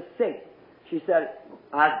praying for the sick. She said,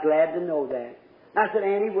 I was glad to know that. And I said,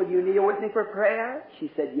 Auntie, will you kneel with me for prayer?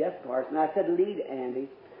 She said, yes, Parson. I said, lead, Auntie.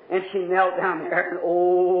 And she knelt down there, and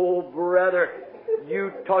oh, brother,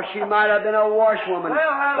 you thought she might have been a washwoman.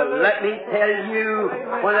 But let me tell you,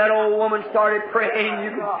 when that old woman started praying,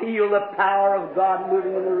 you could feel the power of God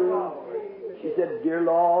moving in the room. She said, Dear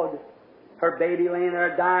Lord, her baby laying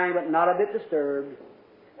there dying, but not a bit disturbed.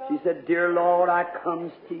 She said, Dear Lord, I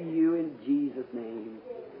comes to you in Jesus' name.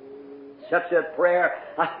 Such a prayer.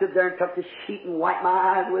 I stood there and took the sheet and wiped my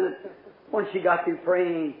eyes with it. When she got through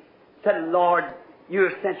praying, said, Lord, you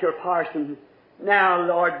have sent your parson. Now,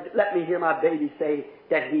 Lord, let me hear my baby say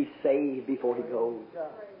that he's saved before he goes.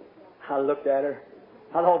 I looked at her.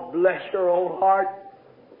 I thought, bless your old heart.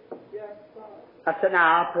 I said,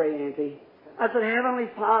 now I'll pray, Auntie. I said, Heavenly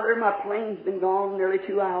Father, my plane's been gone nearly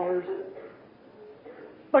 2 hours.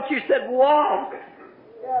 But you said walk.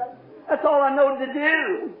 That's all I know to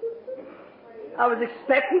do. I was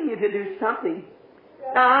expecting you to do something.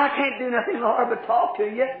 Now, I can't do nothing, Lord, but talk to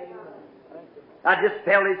you. I just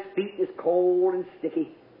felt his feet was cold and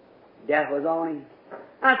sticky. Death was on him.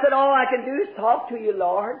 I said, all I can do is talk to you,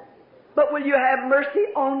 Lord. But will you have mercy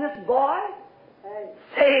on this boy?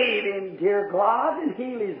 Save him, dear God, and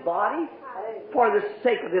heal his body for the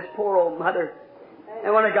sake of this poor old mother.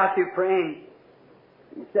 And when I got through praying,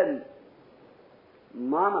 he said,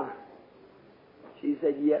 Mama. She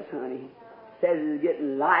said, yes, honey. Says it's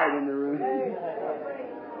getting light in the room.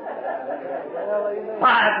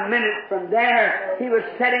 5 minutes from there, he was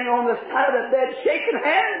sitting on the side of the bed shaking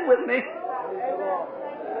hands with me.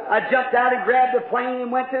 I jumped out and grabbed the plane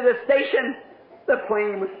and went to the station. The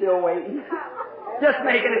plane was still waiting, just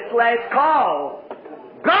making its last call.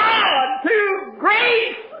 God, through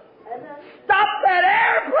grace, stopped that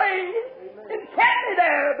airplane and kept me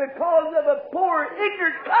there because of a poor,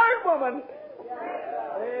 ignorant colored woman.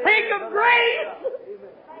 Think of grace.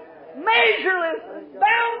 Measureless,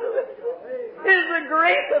 boundless is the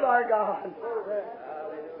grace of our God.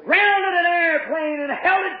 Rounded an airplane and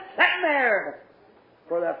held it sitting there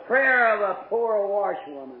for the prayer of a poor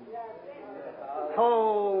washwoman.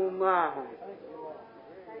 Oh my.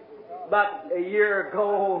 About a year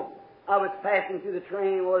ago, I was passing through the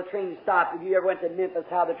train. Well, the train stopped. If you ever went to Memphis,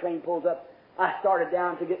 how the train pulls up, I started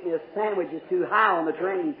down to get me a sandwich. It's too high on the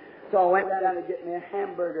train. So I went down to get me a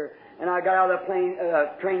hamburger. And I got out of the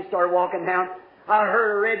train, started walking down. I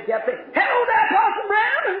heard a red cap say, hello there, Parson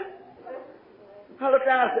Brown. I looked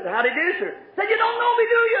down, I said, how do you do, sir? Said, you don't know me,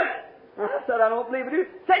 do you? I said, I don't believe I do.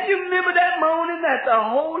 Said, you remember that morning that the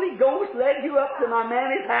Holy Ghost led you up to my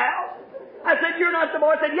mammy's house? I said, you're not the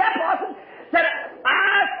boy. I said, yeah, Parson. Said,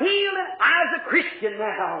 I feel that I'm a Christian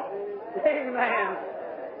now. Amen.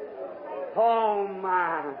 Oh,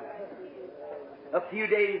 my. A few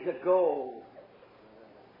days ago,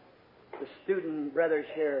 the student brothers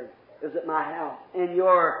here is at my house, and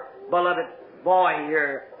your beloved boy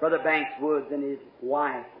here, Brother Banks Woods, and his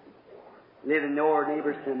wife, living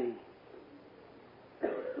neighbors to me.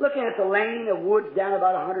 Looking at the lane of woods down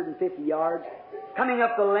about 150 yards, coming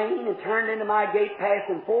up the lane and turned into my gate,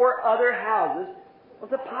 passing 4 other houses,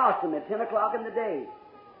 was a possum at 10 o'clock in the day.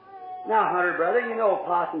 Now, Hunter, brother, you know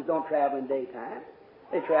possums don't travel in daytime.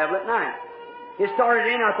 They travel at night. It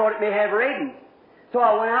started in, I thought it may have rabies. So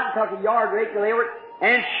I went out and took a yard rake to Leeward,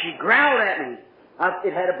 and she growled at me.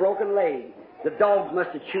 It had a broken leg. The dogs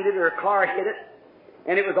must have chewed it, or a car hit it.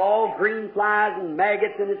 And it was all green flies and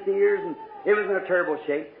maggots in its ears, and it was in a terrible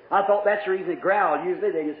shape. I thought that's the reason it growled.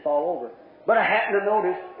 Usually they just fall over. But I happened to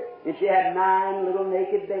notice, and she had 9 little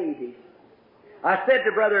naked babies. I said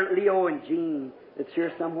to Brother Leo and Jean, that's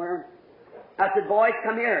here somewhere, I said, boys,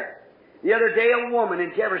 come here. The other day a woman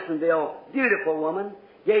in Jeffersonville, beautiful woman,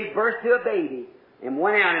 gave birth to a baby and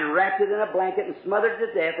went out and wrapped it in a blanket and smothered it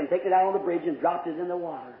to death and taken it out on the bridge and dropped it in the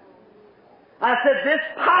water. I said, this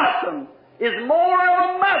possum is more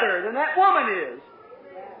of a mother than that woman is.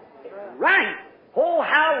 Right. Oh,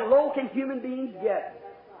 how low can human beings get?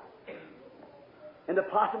 And the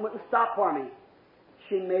possum wouldn't stop for me.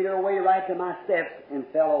 She made her way right to my steps and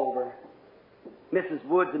fell over. Mrs.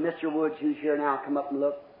 Woods and Mr. Woods, who's here now, come up and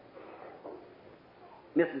look.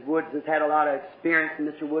 Mrs. Woods has had a lot of experience in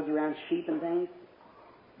Mr. Woods around sheep and things.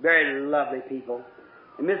 Very lovely people.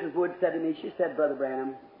 And Mrs. Woods said to me, she said, Brother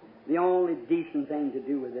Branham, the only decent thing to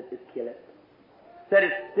do with it is kill it. Said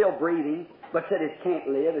it's still breathing, but said it can't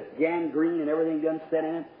live. It's gangrene and everything done set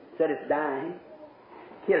in it. said it's dying.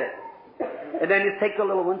 Kill it. And then just take the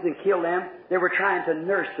little ones and kill them. They were trying to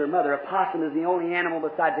nurse their mother. A possum is the only animal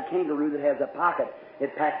besides a kangaroo that has a pocket.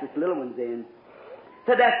 It packs its little ones in.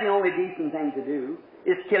 So that's the only decent thing to do,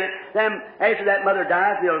 is kill it. Then after that mother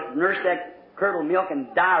dies, they'll nurse that curdled milk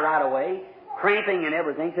and die right away, cramping and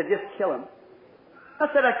everything. So just kill them. I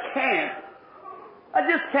said, I can't. I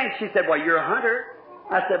just can't. She said, well, you're a hunter.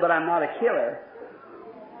 I said, but I'm not a killer.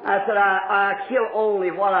 I said, I kill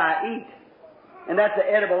only what I eat. And that's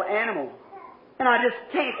an edible animal. And I just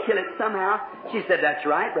can't kill it somehow. She said, that's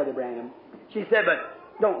right, Brother Branham. She said,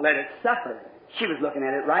 but don't let it suffer. She was looking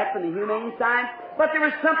at it right from the humane side. But there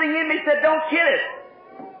was something in me that said, don't kill it.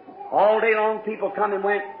 All day long people come and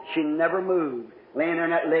went. She never moved. Laying there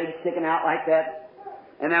and that leg sticking out like that.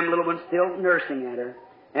 And them little ones still nursing at her.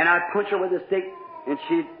 And I'd punch her with a stick and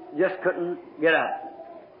she just couldn't get up.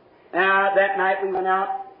 And that night we went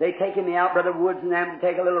out. They taken me out, Brother Woods and them, to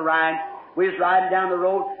take a little ride. We was riding down the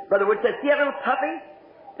road. Brother Woods said, see that little puppy?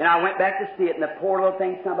 And I went back to see it, and the poor little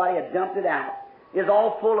thing, somebody had dumped it out. It was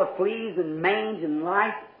all full of fleas and mange and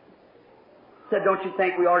lice. Said, don't you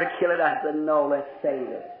think we ought to kill it? I said, no, let's save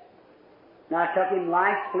it. And I took him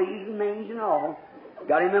lice, fleas, and mange and all.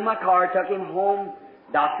 Got him in my car, took him home,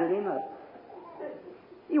 doctored him up.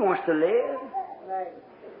 He wants to live.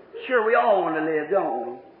 Sure, we all want to live, don't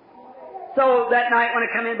we? So that night when I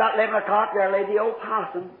come in about 11 o'clock, there lay the old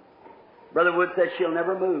possum. Brother Wood said she'll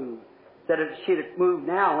never move. Said if she'd have moved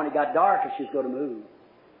now when it got dark, if she's going to move.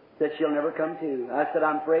 Said she'll never come to. I said,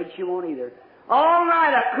 I'm afraid she won't either. All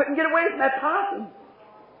night I couldn't get away from that possum.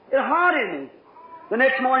 It haunted me. The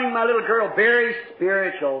next morning my little girl, very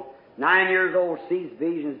spiritual, 9 years old, sees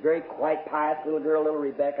visions, very quiet, pious little girl, little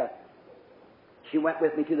Rebecca. She went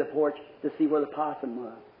with me to the porch to see where the possum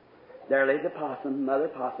was. There lay the possum, mother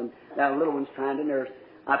possum. Now the little one's trying to nurse.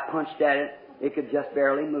 I punched at it. It could just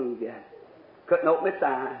barely move yet. Couldn't open its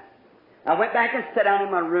eyes. I went back and sat down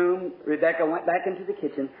in my room. Rebecca went back into the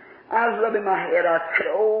kitchen. I was rubbing my head. I said,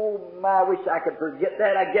 oh, my, I wish I could forget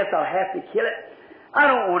that. I guess I'll have to kill it. I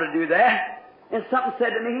don't want to do that. And something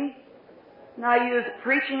said to me, now you was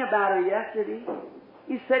preaching about her yesterday.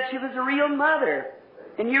 You said she was a real mother.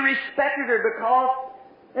 And you respected her because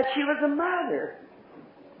that she was a mother.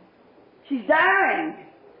 She's dying.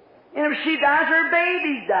 And if she dies, her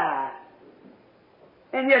babies die.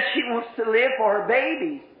 And yet she wants to live for her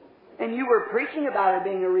babies. And you were preaching about her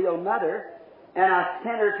being a real mother, and I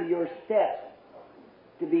sent her to your steps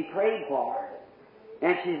to be prayed for.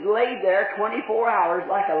 And she's laid there 24 hours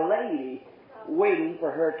like a lady, waiting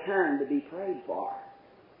for her turn to be prayed for.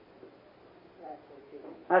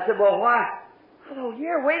 I said, well, why? Oh,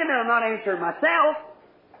 yeah, wait a minute, I'm not answering myself.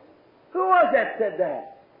 Who was that said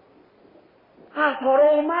that? I thought,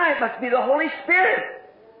 oh my, it must be the Holy Spirit.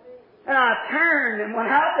 And I turned and went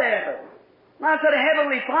out there. And I said,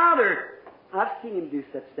 Heavenly Father, I've seen Him do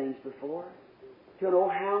such things before. To an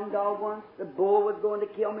old hound dog once, the bull was going to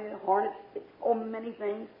kill me, the hornets, oh, many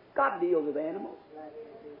things. God deals with animals.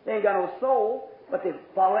 They ain't got no soul, but they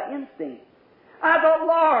follow instinct. I thought,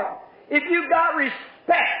 Lord, if you've got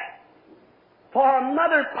respect for a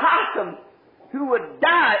mother possum who would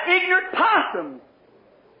die, ignorant possum,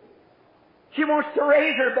 she wants to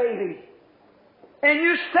raise her babies. And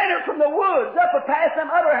you sent her from the woods up past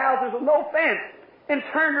some other houses with no fence and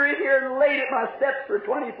turned her in here and laid at my steps for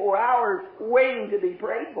 24 hours waiting to be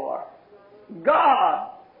prayed for.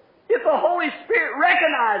 God, if the Holy Spirit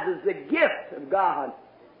recognizes the gift of God,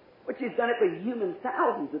 which He's done it for humans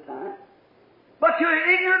thousands of times, but to an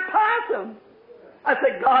ignorant possum, I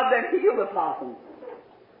said, God, then heal the possum.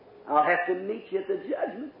 I'll have to meet you at the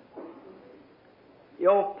judgment. The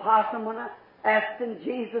old possum, when I asked in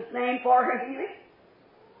Jesus' name for her healing,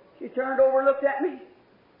 she turned over and looked at me,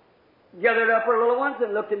 gathered up her little ones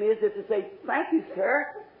and looked at me as if to say, thank you, sir.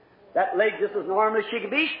 That leg just as normal as she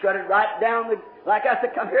could be, strutted right down like I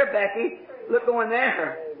said, come here, Becky, look going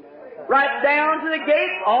there. Right down to the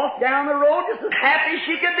gate, off down the road, just as happy as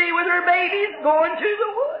she could be with her babies going to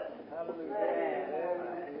the woods.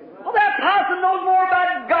 Well, that possum knows more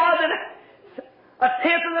about God than a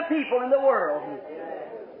tenth of the people in the world.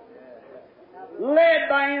 Led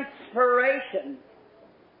by inspiration.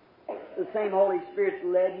 The same Holy Spirit's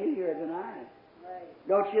led you here tonight.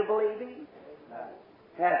 Don't you believe Him?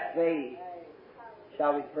 Have faith.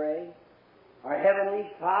 Shall we pray? Our Heavenly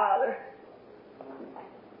Father,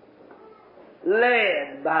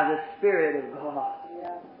 led by the Spirit of God.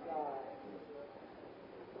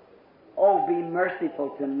 Oh, be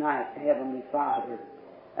merciful tonight, Heavenly Father,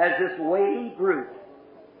 as this waiting group,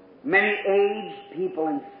 many aged people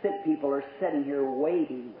and sick people are sitting here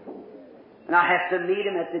waiting. And I have to meet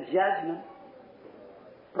them at the judgment.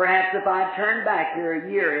 Perhaps if I turn back here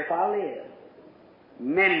a year, if I live,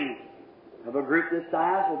 many of a group this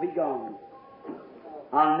size will be gone.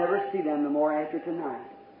 I'll never see them no more after tonight.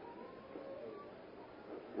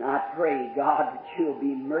 And I pray, God, that You'll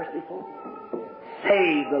be merciful.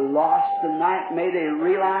 Save the lost tonight. May they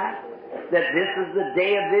realize that this is the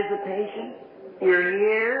day of visitation. You're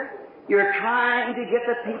here. You're trying to get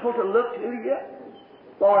the people to look to You.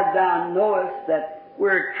 Lord, Thou knowest that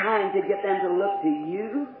we're trying to get them to look to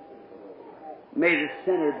You. May the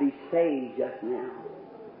sinner be saved just now.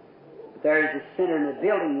 If there is a sinner in the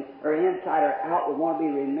building or inside or out that want to be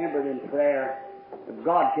remembered in prayer, if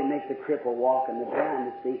God can make the cripple walk and the blind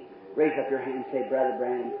to see, raise up your hand and say, Brother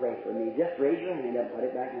Brandon, pray for me. Just raise your hand up and put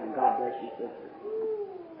it back down. God bless you, sister.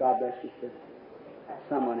 God bless you, sister.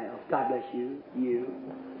 Someone else. God bless you. You.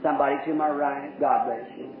 Somebody to my right. God bless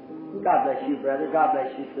you. God bless you, brother. God bless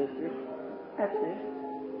you, sister. That's it.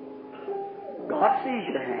 God sees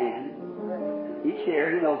your hand. He's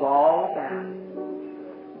here. He knows all about it.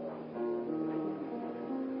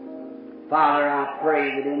 Father, I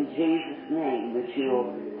pray that in Jesus' name that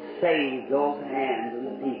You'll save those hands of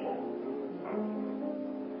the people.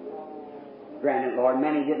 Grant it, Lord.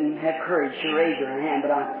 Many didn't have courage to raise their hand,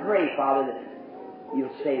 but I pray, Father, that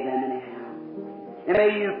You'll save them anyhow. And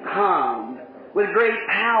may You come with great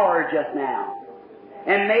power just now.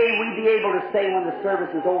 And may we be able to say when the service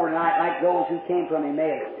is over tonight, like those who came from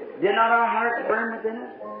Emmaus, did not our hearts burn within us?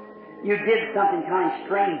 You did something kind of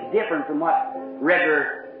strange, different from what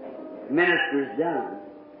regular ministers done.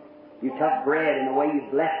 You took bread and the way You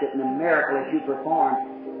blessed it and the miracle that You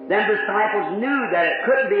performed. Then disciples knew that it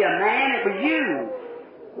couldn't be a man, it was You.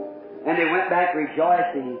 And they went back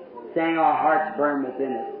rejoicing, saying, our hearts burn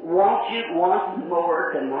within us. Won't You once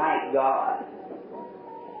more tonight, God?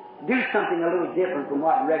 Do something a little different from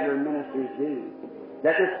what regular ministers do,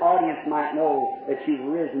 that this audience might know that You've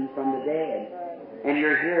risen from the dead, and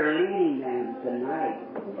You're here leading them tonight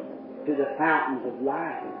to the fountains of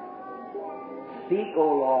life. Speak,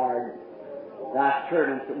 O Lord, Thy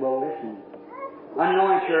servants that will listen.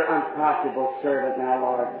 Anoint Your unprofitable servant now,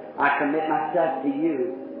 Lord. I commit myself to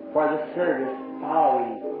You for the service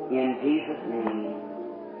following. In Jesus' name,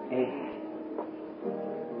 amen.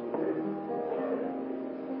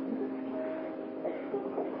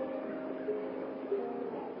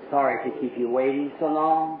 Sorry to keep you waiting so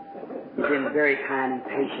long. You've been very kind and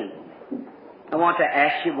patient. I want to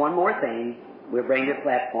ask you one more thing. We'll bring the people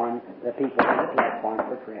to the platform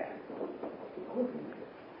for prayer.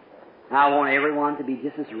 I want everyone to be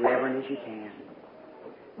just as reverent as you can.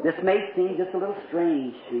 This may seem just a little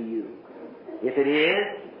strange to you. If it is,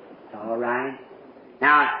 it's all right.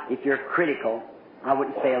 Now, if you're critical, I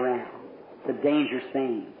wouldn't stay around. It's a dangerous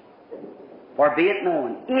thing. For be it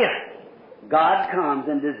known, if God comes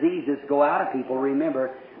and diseases go out of people,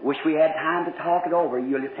 remember, wish we had time to talk it over.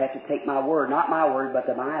 You'll just have to take my word, not my word, but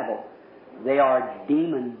the Bible. They are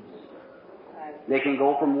demons. They can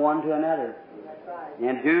go from one to another.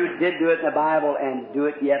 And did do it in the Bible and do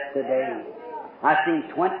it yet today. I've seen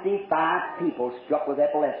 25 people struck with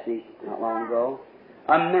epilepsy not long ago.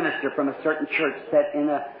 A minister from a certain church sat in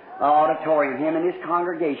an auditorium, him and his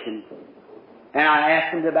congregation. And I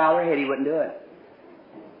asked him to bow their head. He wouldn't do it.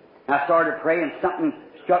 I started praying. Something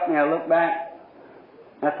struck me. I looked back.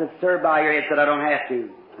 I said, sir, bow your head. He said, I don't have to.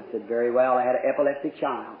 I said, very well. I had an epileptic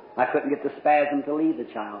child. I couldn't get the spasm to leave the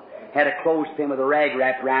child. Had a clothespin with a rag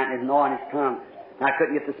wrapped around it and gnawing his tongue. I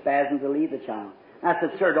couldn't get the spasm to leave the child. I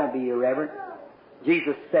said, sir, don't be irreverent.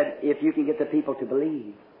 Jesus said, if you can get the people to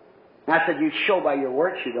believe. I said, you show by your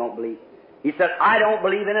works you don't believe. He said, I don't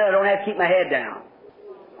believe in it. I don't have to keep my head down.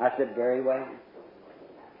 I said, very well.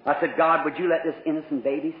 I said, God, would you let this innocent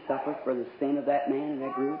baby suffer for the sin of that man in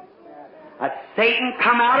that group? I said, Satan,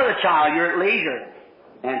 come out of the child. You're at leisure.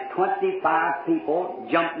 And 25 people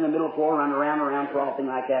jumped in the middle floor, run around, frothing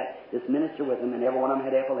like that. This minister with them, and every one of them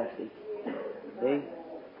had epilepsy. See?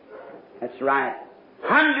 That's right.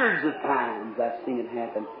 Hundreds of times I've seen it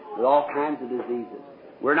happen with all kinds of diseases.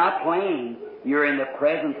 We're not playing. You're in the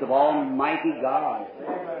presence of Almighty God.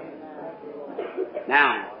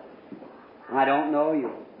 Now, I don't know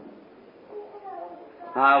you.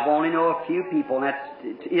 I only know a few people, and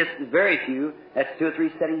it's very few. That's 2 or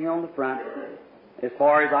 3 sitting here on the front, as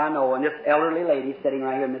far as I know. And this elderly lady sitting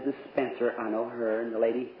right here, Mrs. Spencer, I know her, and the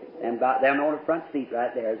lady, and about them on the front seat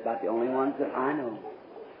right there is about the only ones that I know.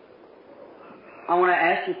 I want to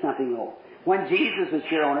ask you something, though. When Jesus was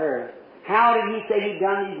here on earth, how did He say He'd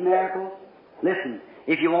done these miracles? Listen,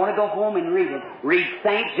 if you want to go home and read it, read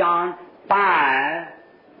St. John 5,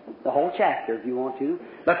 the whole chapter if you want to.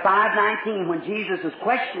 But 5:19, when Jesus was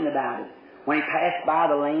questioned about it, When He passed by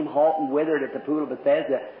the lame, halt, and withered at the pool of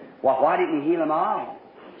Bethesda, well, why didn't He heal them all?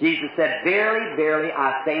 Jesus said, Verily, verily,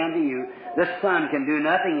 I say unto you, the Son can do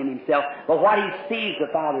nothing in Himself, but what He sees the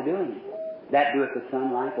Father doing, that doeth the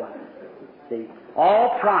Son likewise. See,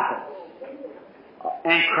 all prophets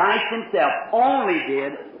and Christ Himself only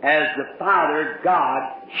did as the Father, God,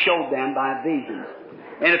 showed them by visions.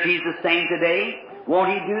 And if He's the same today,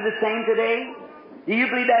 won't He do the same today? Do you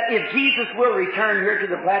believe that? If Jesus will return here to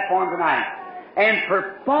the platform tonight and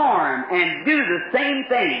perform and do the same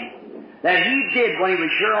thing that He did when He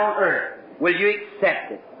was here on earth, will you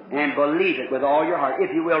accept it and believe it with all your heart?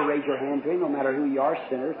 If you will, raise your hand to Him, no matter who you are,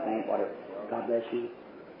 sinner, saint, whatever. God bless you.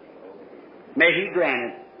 May He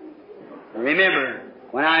grant it. Remember,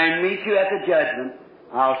 when I meet you at the judgment,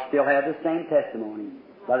 I'll still have the same testimony,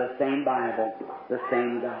 by the same Bible, the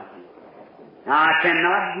same God. Now, I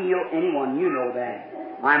cannot heal anyone. You know that.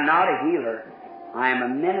 I'm not a healer. I am a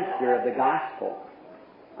minister of the gospel.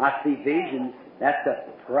 I see visions. That's a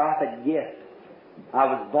prophet gift. I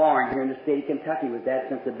was born here in the state of Kentucky with that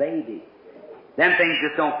since a baby. Them things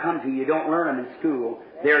just don't come to you. You don't learn them in school.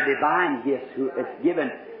 They're divine gifts. It's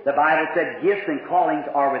given. The Bible said gifts and callings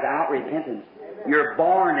are without repentance. You're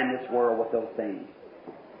born in this world with those things.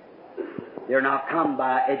 They're not come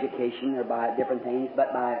by education or by different things,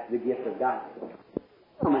 but by the gift of God.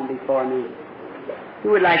 Woman before me, who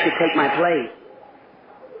would like to take my place?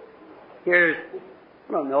 Here's,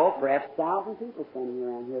 I don't know, perhaps 1,000 people standing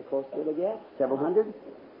around here, close to it, I guess, several hundred.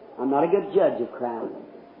 I'm not a good judge of crowds.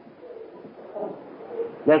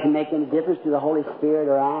 Doesn't make any difference to the Holy Spirit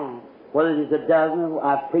or I. Whether there's a dozen,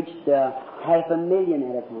 I've preached 500,000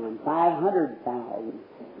 at a time, 500,000.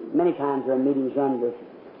 Many times our meetings run to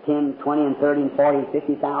 10, 20, and 30, and 40, and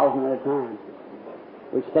 50,000 at a time.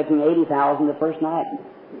 We're expecting 80,000 the first night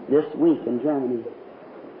this week in Germany.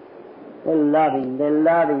 They're loving,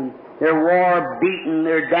 they're war-beaten,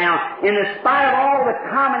 they're down. In spite of all the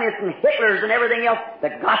communists and Hitlers and everything else, the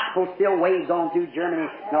gospel still waves on through Germany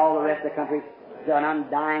and all the rest of the country. It's an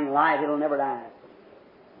undying light, it'll never die.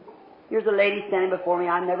 Here's a lady standing before me,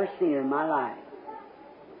 I've never seen her in my life.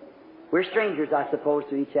 We're strangers, I suppose,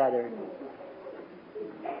 to each other.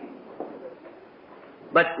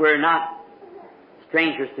 But we're not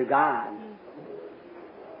strangers to God.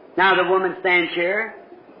 Now the woman stands here,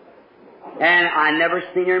 and I never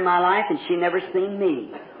seen her in my life, and she never seen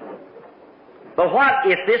me. But what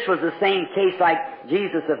if this was the same case like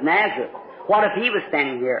Jesus of Nazareth? What if He was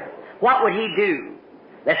standing here? What would He do?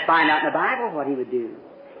 Let's find out in the Bible what He would do.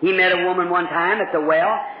 He met a woman one time at the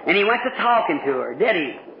well, and He went to talking to her, did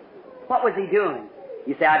He? What was He doing?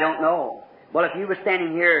 You say, I don't know. Well, if you were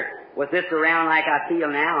standing here with this around like I feel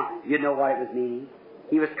now, you'd know what it was meaning.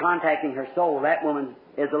 He was contacting her soul. That woman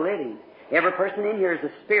is a living. Every person in here is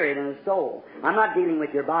a spirit and a soul. I'm not dealing with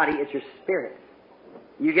your body, it's your spirit.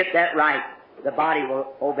 You get that right, the body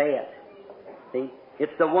will obey it. See?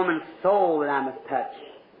 It's the woman's soul that I must touch.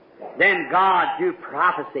 Then God, through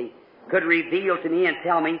prophecy, could reveal to me and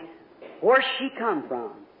tell me where she come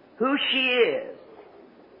from, who she is,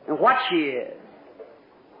 and what she is.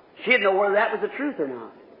 She'd know whether that was the truth or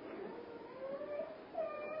not.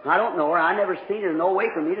 I don't know her. I never seen her. No way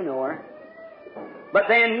for me to know her. But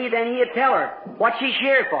then he'd tell her what she's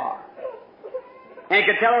here for. And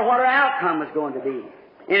he could tell her what her outcome was going to be.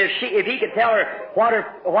 And if he could tell her what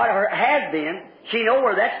her has been, she know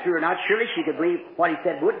whether that's true or not. Surely she could believe what he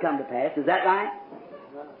said would come to pass. Is that right?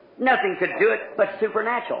 Nothing could do it but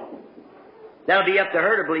supernatural. That'll be up to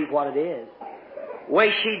her to believe what it is.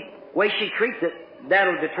 Way she treats it,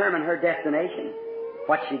 that'll determine her destination,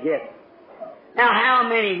 what she gets. Now, how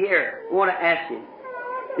many here want to ask you?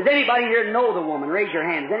 Does anybody here know the woman? Raise your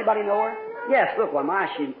hand. Does anybody know her? Yes, look, well,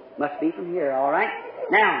 she must be from here, all right?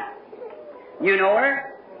 Now, you know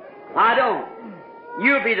her? I don't.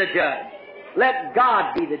 You be the judge. Let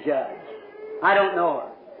God be the judge. I don't know her.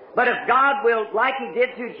 But if God will, like He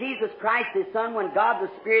did through Jesus Christ, His Son, when God the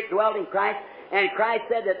Spirit dwelt in Christ, and Christ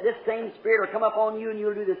said that this same Spirit will come upon you and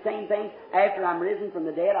you'll do the same thing after I'm risen from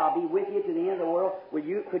the dead, I'll be with you to the end of the world.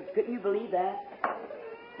 Couldn't you believe that?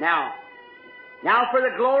 Now for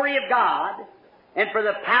the glory of God and for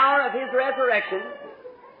the power of His resurrection,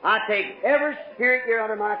 I take every spirit here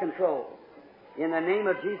under my control in the name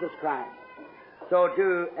of Jesus Christ. So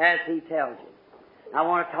do as He tells you. I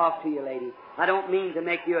want to talk to you, lady. I don't mean to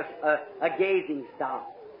make you a gazing stock.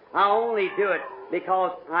 I only do it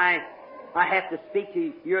because I have to speak to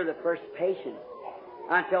you. You're the first patient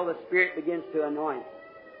until the Spirit begins to anoint.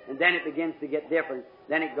 And then it begins to get different.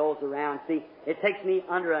 Then it goes around. See, it takes me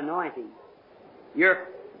under anointing.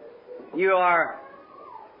 You are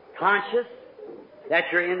conscious that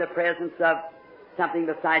you're in the presence of something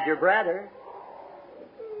besides your brother.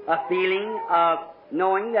 A feeling of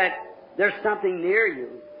knowing that there's something near you.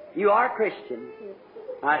 You are Christian.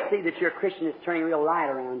 I see that your Christian is turning real light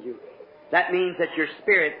around you. That means that your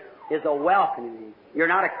spirit is a welcoming. You're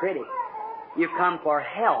not a critic. You've come for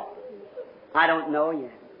help. I don't know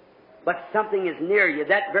yet. But something is near you.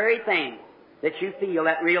 That very thing that you feel,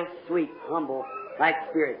 that real sweet, humble, like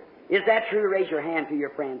spirit. Is that true? Raise your hand to your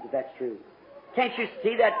friends if that's true. Can't you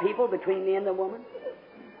see that people between me and the woman?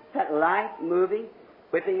 That light moving,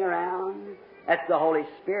 whipping around. That's the Holy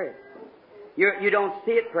Spirit. You don't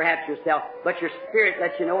see it perhaps yourself, but your spirit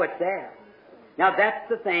lets you know it's there. Now that's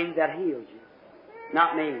the thing that heals you.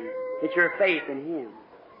 Not me. It's your faith in Him.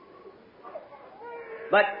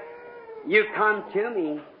 But you come to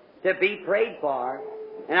me to be prayed for,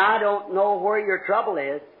 and I don't know where your trouble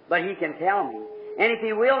is, but He can tell me. And if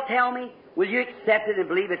He will tell me, will you accept it and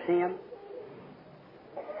believe it's Him?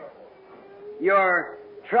 Your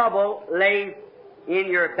trouble lays in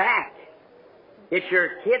your back. It's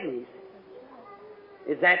your kidneys.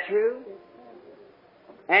 Is that true?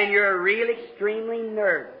 And you're real extremely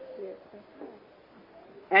nervous.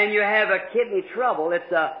 And you have a kidney trouble.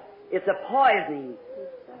 It's a poisoning.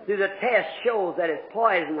 Through the test shows that it's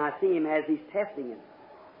poison. I see him as he's testing it.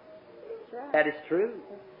 That is true.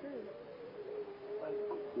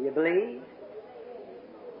 You believe?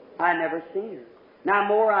 I never seen her. Now,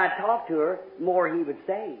 more I talk to her, more he would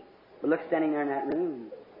say. But look, standing there in that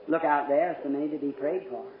room. Look out there, so many to be prayed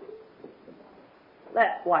for.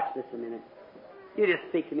 Watch this a minute. You just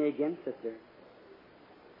speak to me again, sister.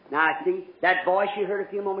 Now, I see that voice you heard a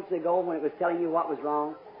few moments ago when it was telling you what was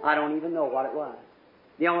wrong. I don't even know what it was.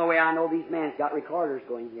 The only way I know these men's got recorders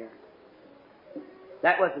going here.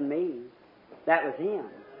 That wasn't me. That was him.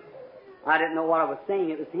 I didn't know what I was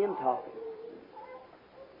saying. It was him talking.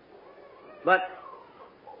 But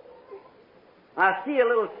I see a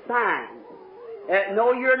little sign.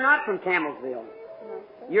 No, you're not from Campbellsville.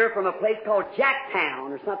 You're from a place called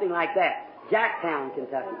Jacktown or something like that. Jacktown,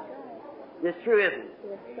 Kentucky. This true, isn't it?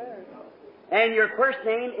 Yes, sir. And your first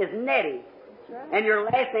name is Nettie. That's right. And your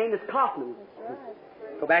last name is Kaufman. That's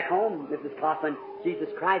right. Go back home, Mrs. Kaufman. Jesus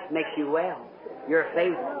Christ makes you well. Your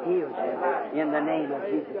faith heals you in the name of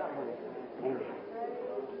Jesus Christ. Amen.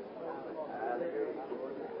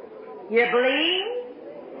 You believe?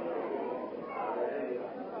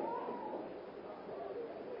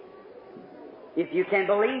 If you can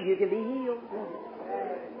believe, you can be healed.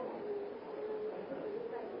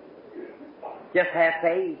 Just have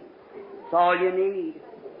faith. It's all you need.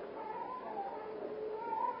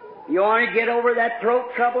 You want to get over that throat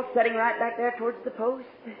trouble sitting right back there towards the post?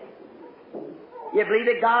 You believe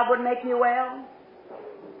that God would make you well?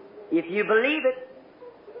 If you believe it,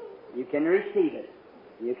 you can receive it.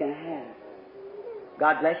 You can have it.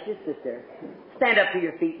 God bless you, sister. Stand up to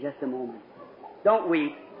your feet just a moment. Don't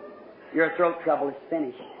weep. Your throat trouble is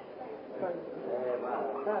finished.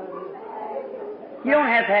 You don't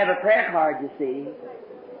have to have a prayer card, you see.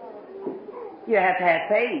 You have to have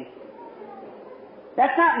faith.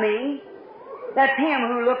 That's not me. That's him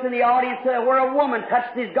who looked in the audience where a woman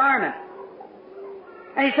touched his garment.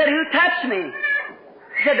 And he said, "Who touched me?"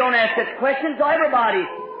 He said, "Don't ask such questions.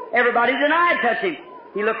 Everybody denied touching.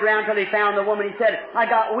 He looked around till he found the woman. He said, "I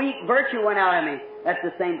got weak. Virtue went out of me." That's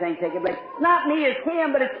the same thing taking place. Not me, it's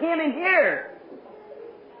him, but it's him in here.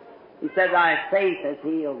 He says, "Thy faith has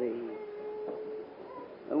healed thee."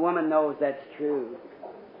 The woman knows that's true.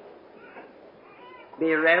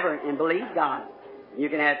 Be reverent and believe God. You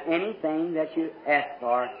can have anything that you ask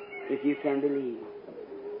for if you can believe.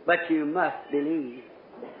 But you must believe.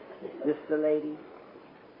 This the lady?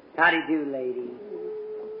 How do you do, lady?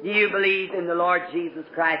 Do you believe in the Lord Jesus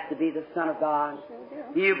Christ to be the Son of God?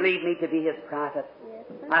 Sure Do you believe me to be His prophet? Yes,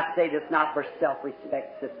 sir. I say this not for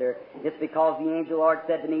self-respect, sister. It's because the angel Lord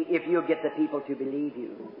said to me, if you'll get the people to believe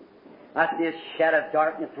you. I see this shadow of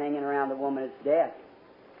darkness hanging around the woman that's deaf.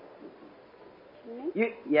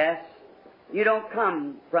 Yes. You don't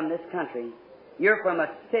come from this country. You're from a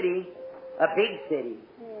city, a big city.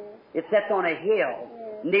 Yes. It sits on a hill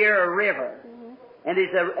near a river. Mm-hmm. And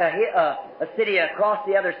there's a city across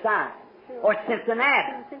the other side. Sure. Or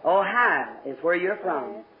Cincinnati, Ohio is where you're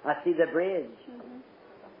from. I see the bridge. Mm-hmm.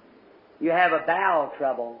 You have a bowel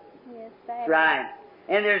trouble. Yes, That's right.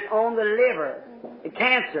 And there's on the liver,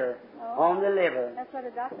 cancer on the liver. That's what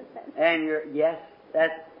the doctor said. And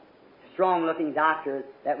that strong-looking doctor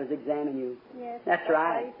that was examining you. Yes. That's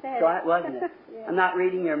right. what he said. That's right, wasn't it? Yeah. I'm not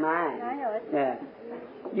reading your mind. I know it. Yeah.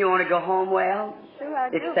 You want to go home well? Sure, I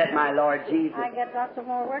do. Accept my Lord Jesus. I got lots of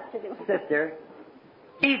more work to do. Sister,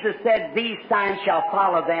 Jesus said, "These signs shall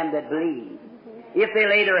follow them that believe. If they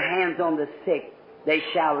lay their hands on the sick, they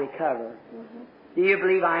shall recover. Do you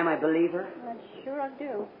believe I am a believer? Sure I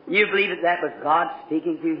do. You believe that was God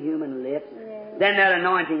speaking through human lips? Yes. Then that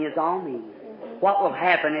anointing is on me. What will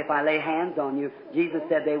happen if I lay hands on you? Jesus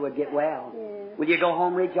said they would get well. Yes. Will you go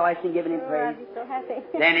home rejoicing, giving Him Sure, praise? I'd be so happy.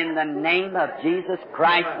 Then in the name of Jesus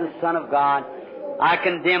Christ, the Son of God, I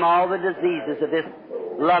condemn all the diseases of this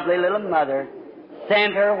lovely little mother.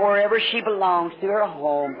 Send her wherever she belongs to her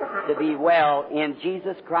home to be well. In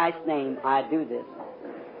Jesus Christ's name, I do this.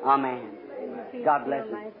 Amen. God bless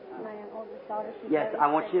you. My oldest daughter, she's Yes, very I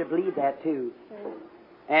want sick. you to believe that too. Yes.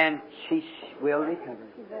 And she will recover.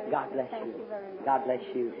 She's very God sick. bless Thank you. you very much. God bless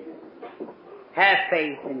you. Have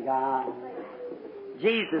faith in God.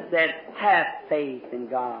 Jesus said, have faith in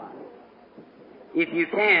God. If you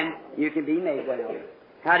can be made well.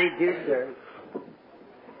 How do you do, sir?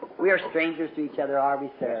 We are strangers to each other, are we,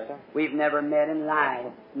 sir? Yes, sir. We've never met in life.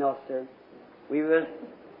 No, sir. We was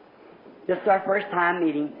just our first time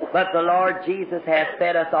meeting, but the Lord Jesus has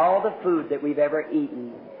fed us all the food that we've ever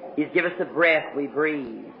eaten. He's given us the breath we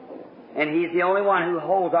breathe. And He's the only one who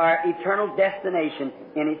holds our eternal destination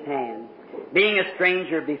in His hand. Being a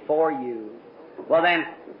stranger before you, well then,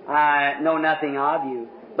 I know nothing of you,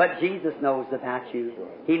 but Jesus knows about you.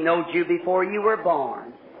 He knows you before you were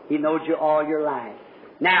born. He knows you all your life.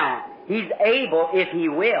 Now, He's able, if He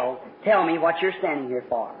will, tell me what you're standing here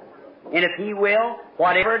for. And if He will,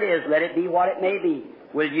 whatever it is, let it be what it may be.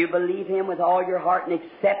 Will you believe Him with all your heart and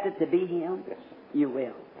accept it to be Him? Yes, You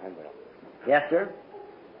will. I will. Yes, sir.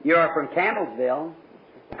 You're from Campbellsville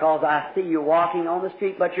because I see you walking on the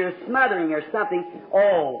street, but you're smothering or something.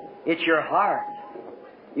 Oh, it's your heart.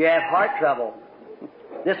 You have heart trouble.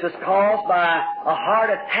 This was caused by a heart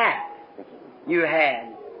attack you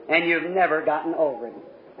had, and you've never gotten over it.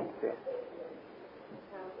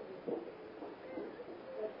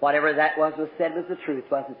 Whatever that was said was the truth,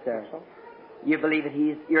 wasn't it, sir? You believe that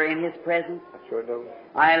you're in His presence? I sure do.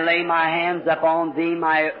 I lay my hands upon thee,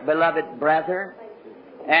 my beloved brother,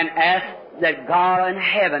 and ask that God in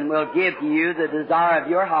heaven will give to you the desire of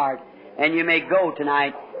your heart, and you may go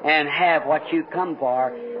tonight and have what you come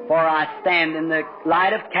for. For I stand in the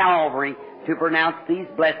light of Calvary to pronounce these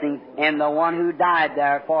blessings, and the one who died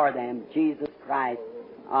there for them, Jesus Christ.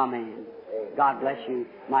 Amen. God bless you,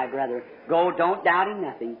 my brother. Go, don't doubt in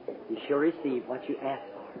nothing. You shall receive what you ask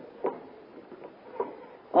for.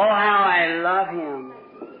 Oh, how I love Him.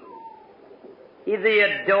 He's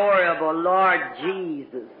the adorable Lord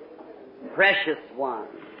Jesus, precious one.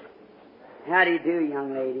 How do you do,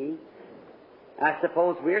 young lady? I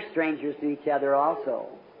suppose we're strangers to each other also.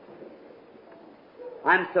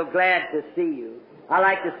 I'm so glad to see you. I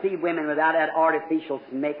like to see women without that artificial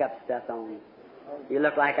makeup stuff on. You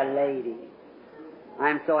look like a lady.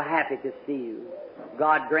 I'm so happy to see you.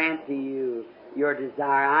 God grant to you your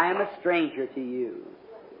desire. I am a stranger to you.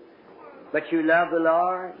 But you love the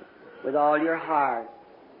Lord with all your heart.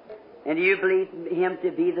 And do you believe Him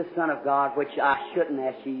to be the Son of God, which I shouldn't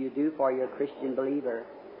ask you, you do, for you're a Christian believer.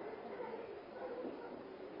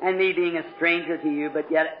 And me being a stranger to you, but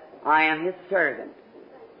yet I am His servant.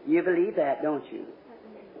 You believe that, don't you?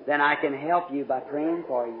 Then I can help you by praying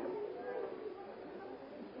for you.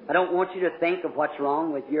 I don't want you to think of what's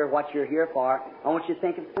wrong with you or what you're here for. I want you to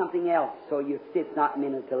think of something else, so it's not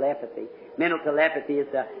mental telepathy. Mental telepathy is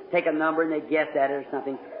to take a number and they guess at it or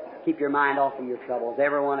something. Keep your mind off of your troubles,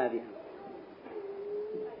 every one of you.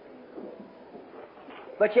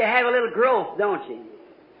 But you have a little growth, don't you?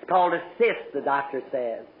 It's called a cyst, the doctor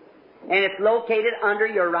says. And it's located under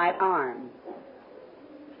your right arm.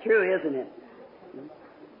 It's true, isn't it?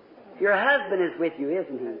 Your husband is with you,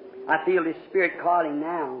 isn't he? I feel his spirit calling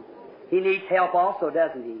now. He needs help also,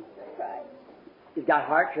 doesn't he? He's got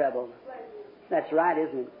heart trouble. That's right,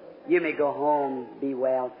 isn't it? You may go home, be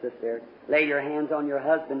well, sister. Lay your hands on your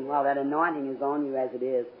husband while that anointing is on you as it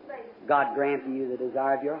is. God grant to you the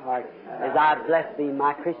desire of your heart. As I bless thee,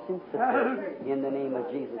 my Christian sister, in the name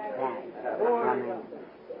of Jesus Christ. Amen.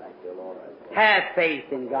 Have faith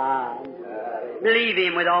in God. Believe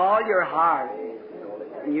Him with all your heart.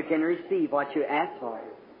 And you can receive what you ask for.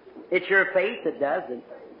 It's your faith that does it,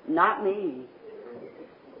 not me.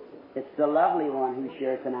 It's the lovely one who's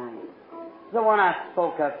here tonight. The one I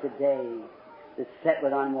spoke of today, that sat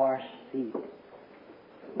with unwashed feet.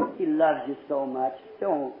 He loves you so much.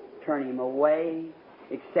 Don't turn Him away.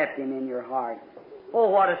 Accept Him in your heart. Oh,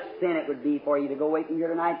 what a sin it would be for you to go away from here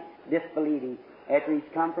tonight disbelieving after He's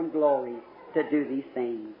come from glory to do these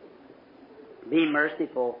things. Be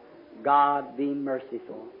merciful. God, be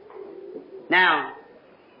merciful. Now,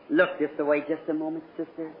 look this way just a moment,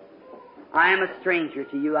 sister. I am a stranger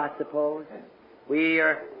to you, I suppose. We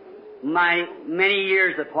are many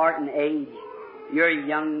years apart in age, You're a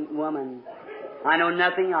young woman. I know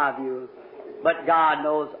nothing of you, but God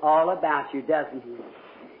knows all about you, doesn't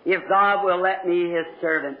He? If God will let me, His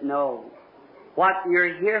servant, know what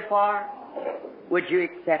you're here for, would you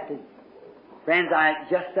accept it? Friends,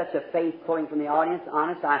 just such a faith pulling from the audience.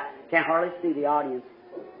 Honest, I can't hardly see the audience.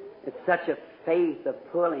 It's such a faith of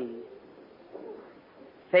pulling.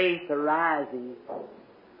 Faith arising.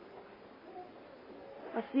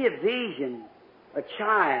 I see a vision. A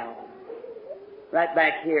child. Right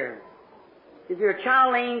back here. Is there a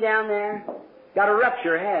child laying down there? Got a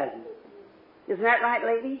rupture, hasn't it? Isn't that right,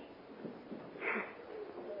 lady?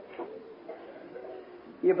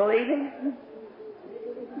 You believe Him?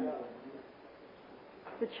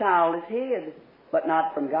 The child is hid, but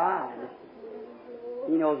not from God.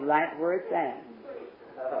 He knows right where it's at.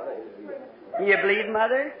 Do you believe,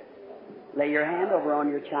 Mother? Lay your hand over on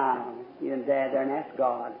your child, you and Dad there, and ask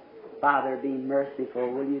God, Father, be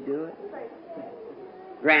merciful. Will you do it?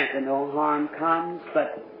 Grant that no harm comes,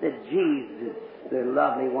 but that Jesus, the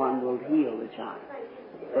lovely one, will heal the child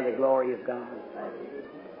for the glory of God.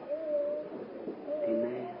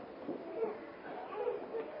 Amen.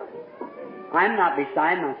 I'm not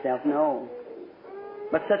beside myself, no.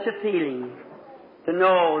 But such a feeling to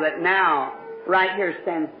know that now, right here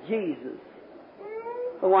stands Jesus,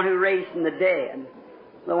 the one who raised from the dead,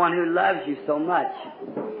 the one who loves you so much.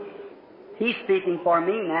 He's speaking for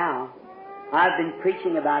me now. I've been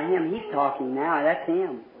preaching about Him. He's talking now. That's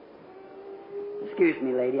Him. Excuse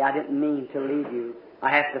me, lady. I didn't mean to leave you. I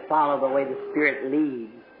have to follow the way the Spirit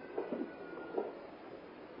leads.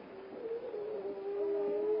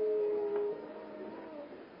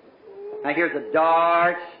 Now here's a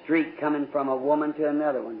dark streak coming from a woman to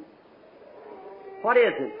another one. What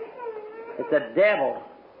is it? It's a devil.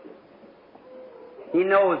 He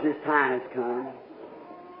knows his time has come.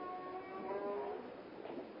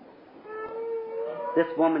 This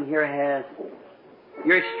woman here has...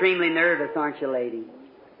 You're extremely nervous, aren't you, lady?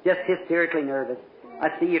 Just hysterically nervous. I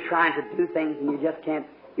see you trying to do things and you just can't.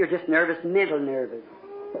 You're just nervous, mental nervous.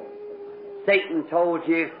 Satan told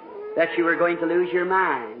you that you were going to lose your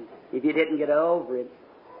mind if you didn't get over it.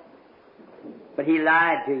 But he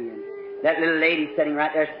lied to you. That little lady sitting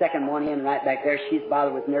right there, second one in right back there, she's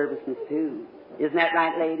bothered with nervousness too. Isn't that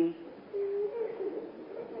right, lady?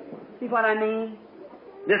 See what I mean?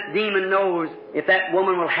 This demon knows if that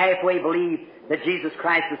woman will halfway believe that Jesus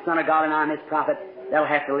Christ is the Son of God and I'm His prophet, they'll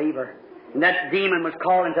have to leave her. And that demon was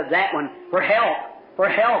calling to that one for help,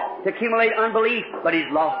 to accumulate unbelief, but he's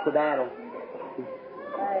lost the battle.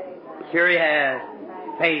 Sure he has.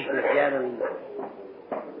 Faith is gathering.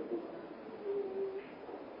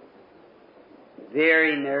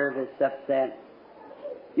 Very nervous, upset.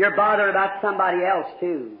 You're bothered about somebody else,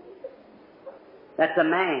 too. That's a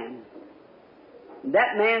man.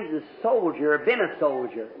 That man's a soldier, or been a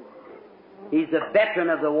soldier. He's a veteran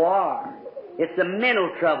of the war. It's a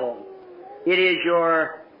mental trouble. It's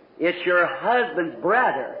your husband's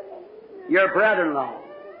brother, your brother-in-law.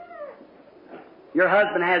 Your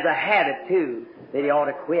husband has a habit, too, that he ought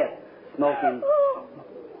to quit smoking.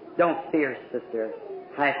 Don't fear, sister.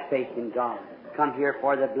 Have faith in God. Come here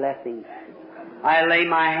for the blessing. I lay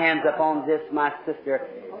my hands upon this, my sister.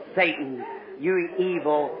 Satan, you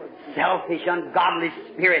evil, selfish, ungodly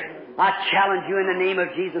spirit, I challenge you in the name of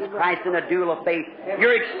Jesus Christ in a duel of faith.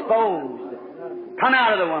 You're exposed. Come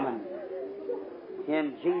out of the woman.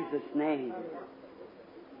 In Jesus' name.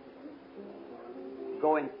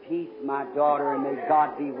 Go in peace, my daughter, and may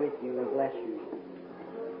God be with you and bless you.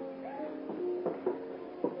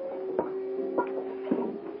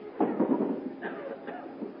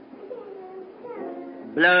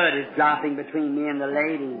 Blood is dropping between me and the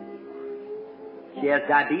lady. She has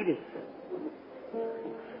diabetes.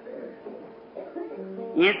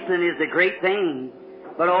 Insulin is a great thing,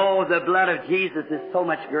 but oh, the blood of Jesus is so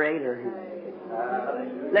much greater.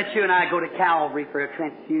 Let you and I go to Calvary for a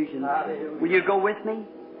transfusion. Will you go with me?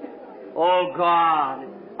 Oh God,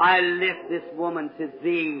 I lift this woman to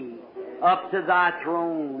Thee, up to Thy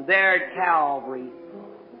throne, there at Calvary.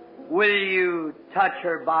 Will you touch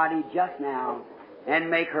her body just now and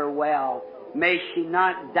make her well? May she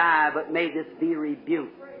not die, but may this be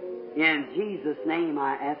rebuked. In Jesus' name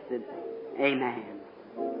I ask it. Amen.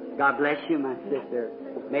 God bless you, my sister.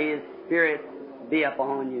 May His Spirit be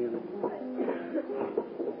upon you.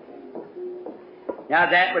 Now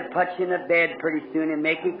that would put you in a bed pretty soon and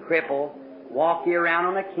make you cripple, walk you around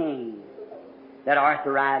on a cane, that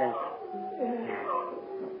arthritis.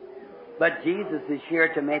 But Jesus is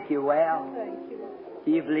here to make you well.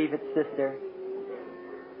 Do you believe it, sister?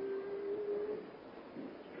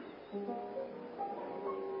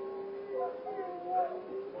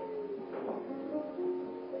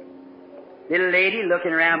 Little lady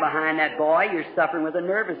looking around behind that boy, you're suffering with a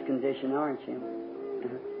nervous condition, aren't you?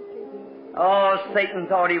 Oh, Satan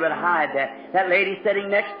thought he would hide that. That lady sitting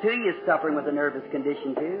next to you is suffering with a nervous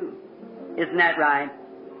condition too. Isn't that right?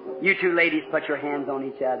 You two ladies put your hands on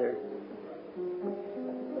each other.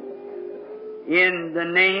 In the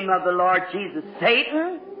name of the Lord Jesus,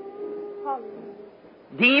 Satan,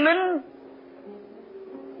 demon,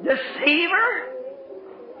 deceiver,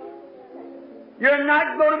 you're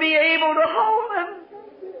not going to be able to hold them.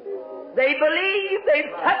 They believe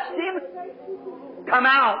they've touched him. Come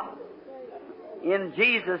out. In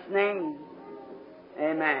Jesus' name.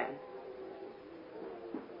 Amen.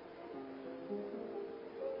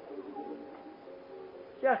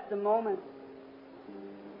 Just a moment.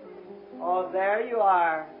 Oh, there you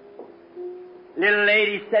are. Little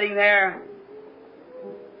lady sitting there.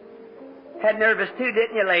 Had nervous too,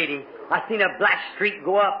 didn't you, lady? I seen a black streak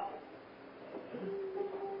go up.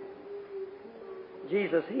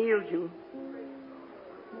 Jesus healed you.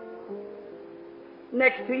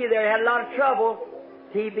 Next to you there had a lot of trouble.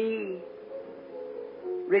 TB.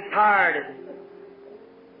 Retarded.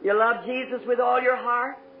 You love Jesus with all your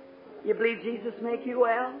heart? You believe Jesus make you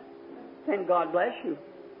well? Then God bless you.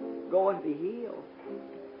 Go and be healed.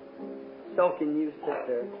 So can you,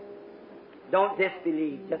 sister. Don't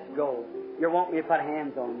disbelieve. Just go. You want me to put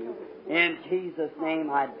hands on you. In Jesus' name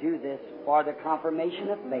I do this for the confirmation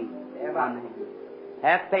of faith. Amen.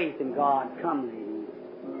 Have faith in God. Come, lady.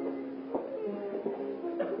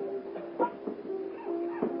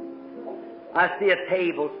 I see a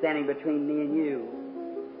table standing between me and you.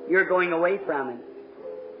 You're going away from it.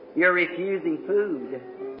 You're refusing food.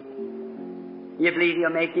 You believe He'll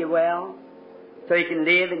make you well? So you can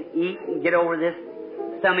live and eat and get over this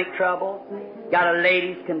stomach trouble? Got a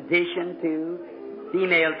lady's condition too.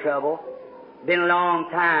 Female trouble. Been a long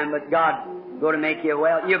time, but God's going to make you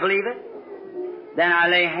well. You believe it? Then I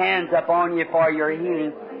lay hands upon you for your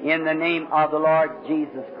healing in the name of the Lord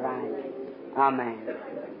Jesus Christ. Amen.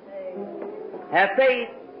 Have faith.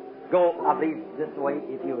 Go, I believe, this way,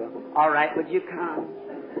 if you will. All right, would you come?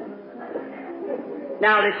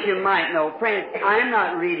 Now that you might know, friends, I'm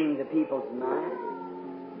not reading the people's minds.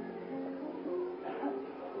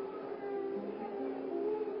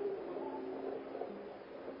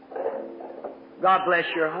 God bless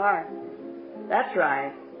your heart. That's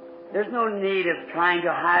right. There's no need of trying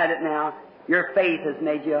to hide it now. Your faith has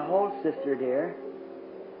made you whole, sister dear.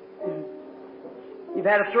 You've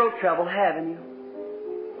had a throat trouble, haven't you?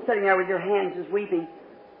 Sitting there with your hands just weeping.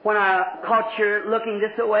 When I caught you looking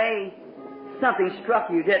this way, something struck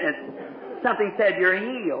you, didn't it? Something said you're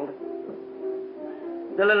healed.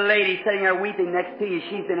 The little lady sitting there weeping next to you,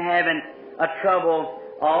 she's been having a trouble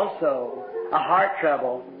also, a heart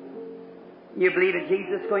trouble. You believe that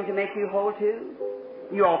Jesus is going to make you whole too?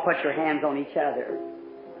 You all put your hands on each other.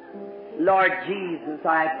 Lord Jesus,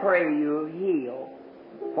 I pray you heal.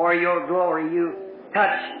 For your glory, you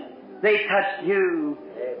touched. They touched you.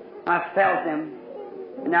 I felt them.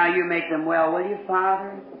 Now you make them well, will you,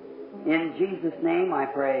 Father? In Jesus' name I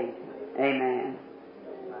pray. Amen.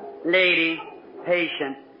 Lady,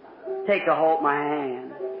 patient, take a hold of my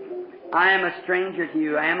hand. I am a stranger to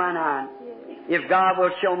you, am I not? If God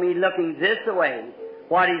will show me looking this way,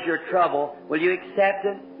 what is your trouble? Will you accept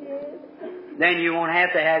it? Then you won't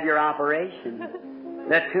have to have your operation.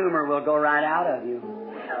 The tumor will go right out of you.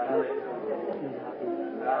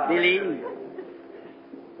 Believe.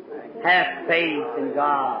 Have faith in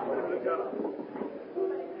God.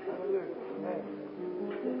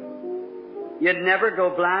 You'd never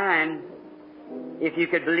go blind if you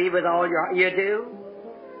could believe with all your heart. You do?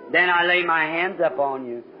 Then I lay my hands upon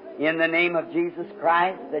you in the name of Jesus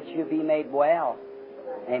Christ that you be made well.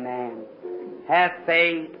 Amen. Have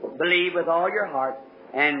faith, believe with all your heart,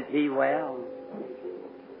 and be well.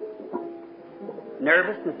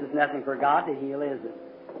 Nervousness is nothing for God to heal, is it?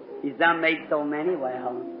 He's done made so many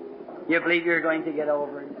well. You believe you're going to get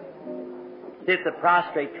over it? It's the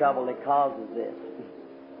prostrate trouble that causes this.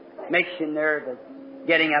 Makes you nervous,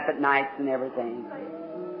 getting up at nights and everything.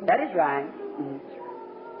 That is right.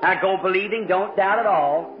 Now go believing, don't doubt at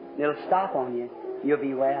all. It'll stop on you. You'll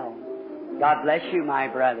be well. God bless you, my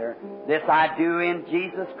brother. This I do in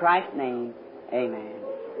Jesus Christ's name. Amen.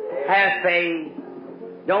 Have faith.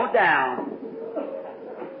 Don't doubt.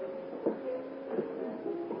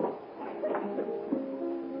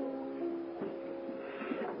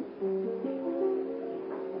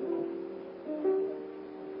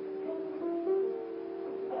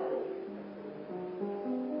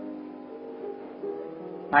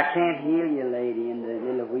 I can't heal you, lady, in the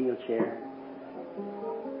little wheelchair.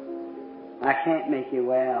 I can't make you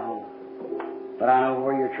well, but I know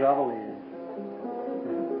where your trouble is.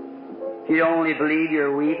 you only believe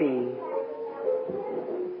you're weeping,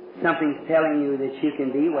 something's telling you that you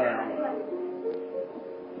can be well.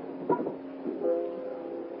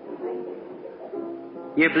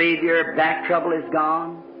 You believe your back trouble is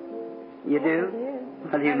gone? You do?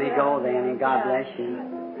 Well, you may go then, and God bless you.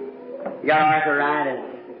 You got arthritis.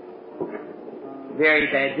 Very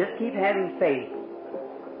bad. Just keep having faith.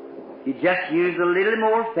 You just use a little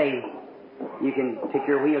more faith, you can pick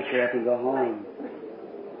your wheelchair up and go home.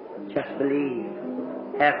 Just believe.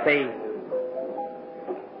 Have faith.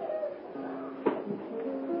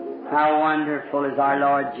 How wonderful is our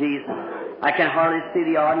Lord Jesus. I can hardly see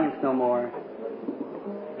the audience no more.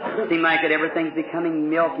 It seems like that everything's becoming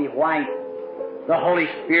milky white. The Holy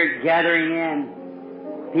Spirit gathering in.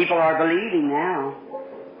 People are believing now.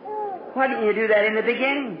 Why didn't you do that in the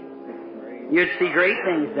beginning? You'd see great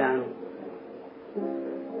things done.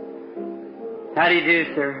 How do you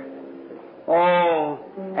do, sir? Oh,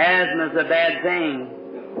 asthma's a bad thing.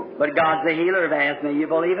 But God's the healer of asthma. You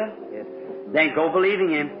believe it? Yes. Then go believing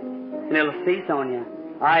Him, and it'll cease on you.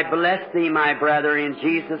 I bless thee, my brother, in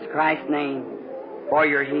Jesus Christ's name, for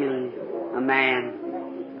your healing. Amen.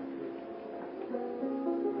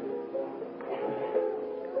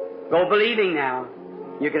 Go believing now.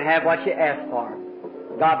 You can have what you ask for.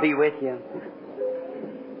 God be with you.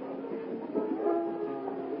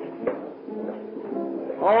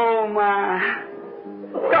 Oh my,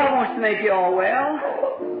 God wants to make you all well.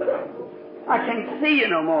 I can't see you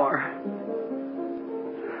no more.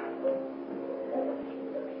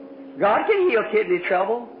 God can heal kidney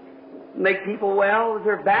trouble, make people well with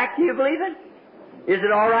their back. Do you believe it? Is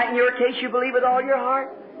it all right in your case? You believe with all your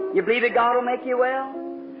heart? You believe that God will make you well?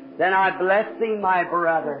 Then I bless thee, my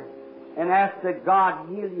brother, and ask that God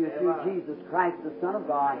heal you through Jesus Christ, the Son of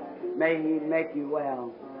God. May He make you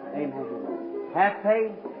well. Amen. Have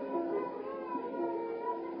faith.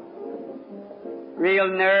 Real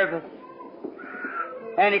nervous.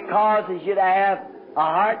 And it causes you to have a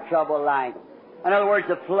heart trouble like. In other words,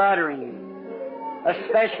 a fluttering.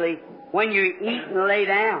 Especially when you eat and lay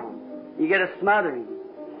down. You get a smothering.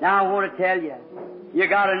 Now I want to tell you, you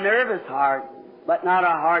got a nervous heart, but not a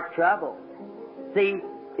heart trouble. See,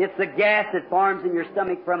 it's the gas that forms in your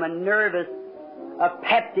stomach from a nervous, a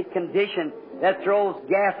peptic condition that throws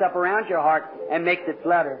gas up around your heart and makes it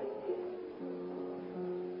flutter.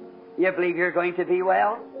 You believe you're going to be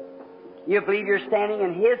well? You believe you're standing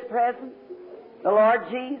in His presence? The Lord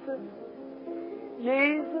Jesus?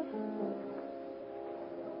 Jesus?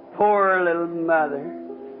 Poor little mother.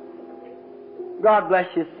 God bless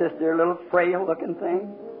you, sister, a little frail-looking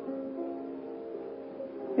thing.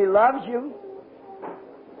 He loves you.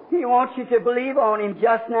 He wants you to believe on Him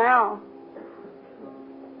just now.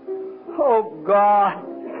 Oh, God.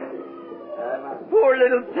 Poor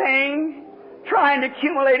little thing, trying to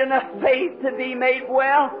accumulate enough faith to be made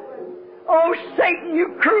well. Oh, Satan,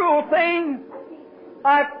 you cruel thing.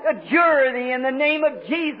 I adjure thee in the name of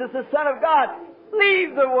Jesus, the Son of God.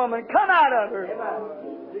 Leave the woman. Come out of her.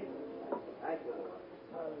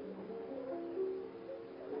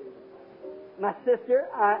 My sister,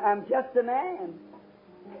 I'm just a man.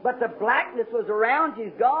 But the blackness was around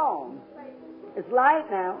you's gone. It's light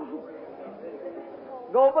now.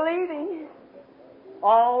 Go believing.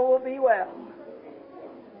 All will be well.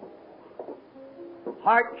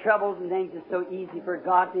 Heart troubles and things are so easy for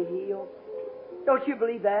God to heal. Don't you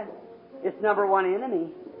believe that? It's number one enemy.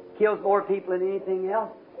 Kills more people than anything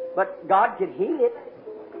else. But God could heal it.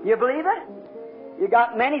 You believe it? You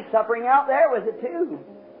got many suffering out there with it too.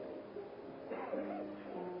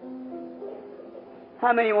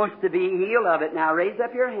 How many wants to be healed of it? Now raise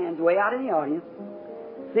up your hands way out in the audience.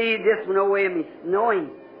 See, this no way of me knowing.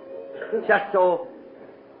 Just so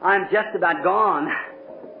I'm just about gone.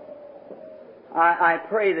 I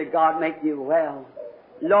pray that God make you well.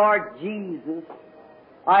 Lord Jesus,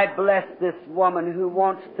 I bless this woman who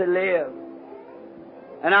wants to live.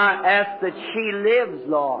 And I ask that she lives,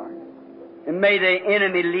 Lord. And may the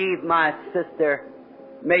enemy leave my sister.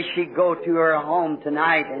 May she go to her home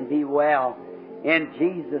tonight and be well. In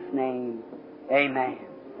Jesus' name, amen.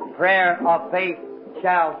 Prayer of faith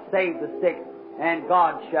shall save the sick, and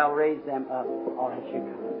God shall raise them up. All right, you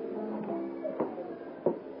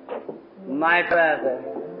come. My brother,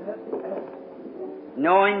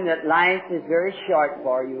 knowing that life is very short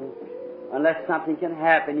for you, unless something can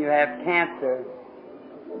happen, you have cancer,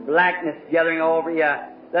 blackness gathering over you.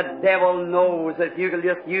 The devil knows that if you can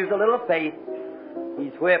just use a little faith,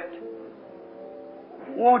 he's whipped.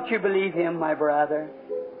 Won't you believe Him, my brother?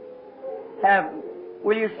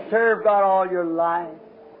 Will you serve God all your life?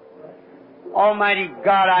 Almighty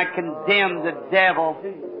God, I condemn the devil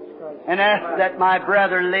and ask that my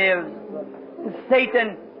brother lives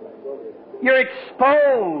Satan, you're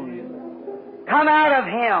exposed. Come out of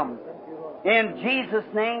him. In Jesus'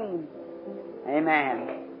 name.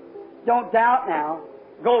 Amen. Don't doubt now.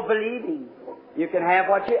 Go believing. You can have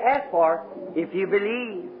what you ask for if you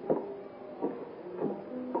believe.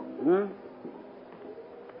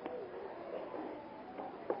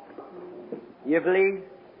 You believe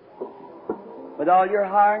with all your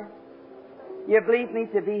heart? You believe me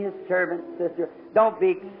to be His servant, sister. Don't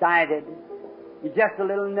be excited. You're just a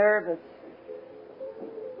little nervous.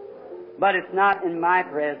 But it's not in my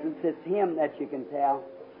presence. It's Him that you can tell.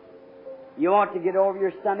 You want to get over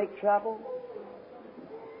your stomach trouble?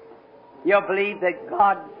 You'll believe that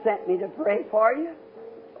God sent me to pray for you?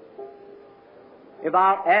 If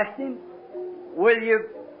I'll ask Him, will you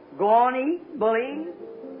go on eat, believe?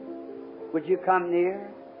 Would you come near?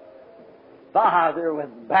 Father, with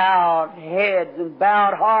bowed heads and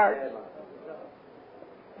bowed hearts,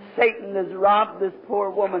 Satan has robbed this poor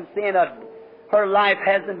woman, seeing her life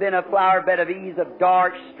hasn't been a flower bed of ease, a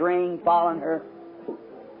dark string following her.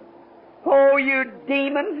 Oh, you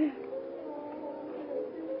demon!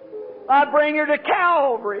 I bring her to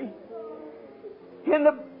Calvary in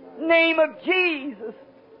the name of Jesus.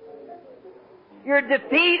 You're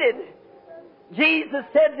defeated. Jesus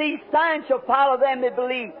said, these signs shall follow them that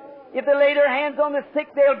believe. If they lay their hands on the sick,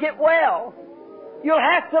 they'll get well. You'll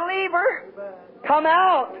have to leave her. Come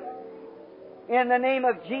out. In the name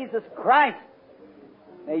of Jesus Christ,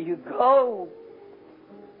 may you go.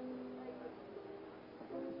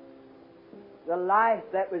 The life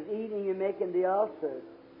that was eating and making the ulcer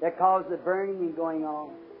that caused the burning and going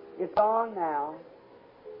on, it's on now.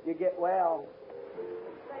 You get well.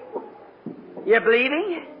 You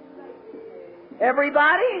believing?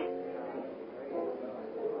 Everybody?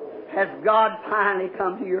 Has God finally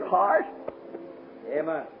come to your heart?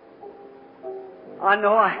 Amen. I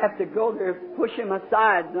know I have to go there, push Him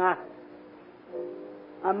aside, and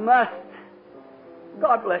I must.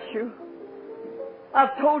 God bless you.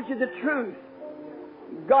 I've told you the truth.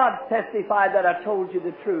 God testified that I told you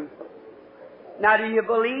the truth. Now, do you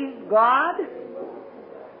believe God?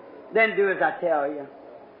 Then do as I tell you.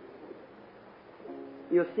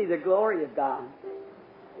 You'll see the glory of God.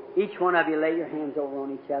 Each one of you lay your hands over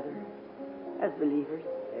on each other as believers.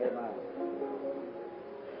 Amen.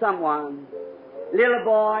 Someone, little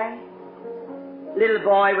boy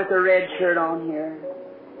with a red shirt on here.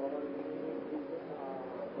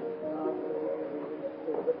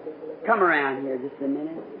 Come around here just a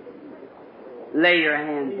minute. Lay your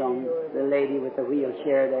hands on the lady with the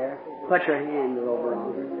wheelchair there. Put your hands over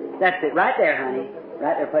on her. That's it. Right there, honey.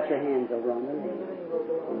 Right there. Put your hands over on the lady.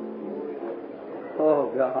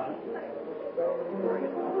 Oh, God.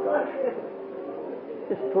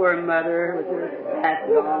 This poor mother with her hat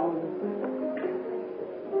on.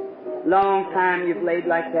 Long time you've laid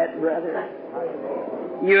like that, brother.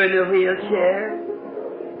 You in the wheelchair.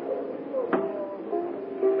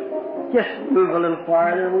 Just move a little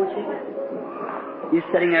farther, won't you? You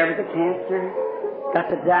sitting there with the cancer. Got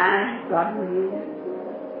to die. God will.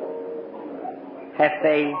 Have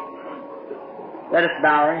faith. Let us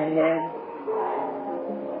bow our heads.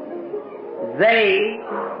 They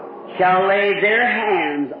shall lay their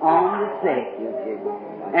hands on the sick,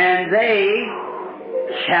 and they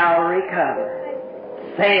shall recover,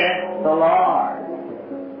 saith the Lord.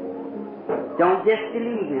 Don't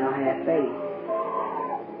disbelieve now, have faith.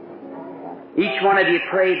 Each one of you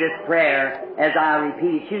pray this prayer as I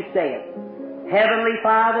repeat it. You say it. Heavenly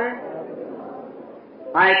Father,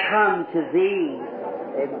 I come to Thee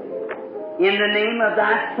in the name of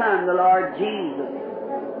Thy Son, the Lord Jesus.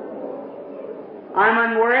 I'm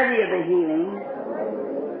unworthy of the healing,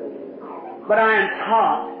 but I am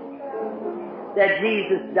taught that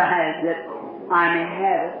Jesus died that I may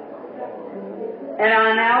have it. And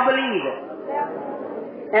I now believe it.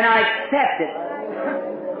 And I accept it.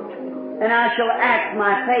 And I shall act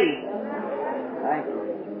my faith.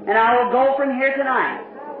 And I will go from here tonight,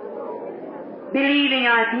 believing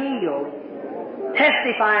I'm healed,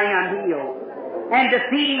 testifying I'm healed, and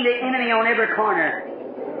defeating the enemy on every corner,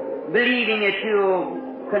 believing that you'll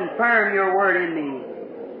confirm your word in me.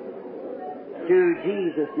 Through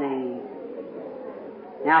Jesus' name.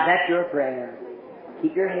 Now that's your prayer.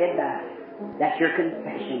 Keep your head back. That's your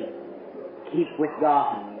confession. Keep with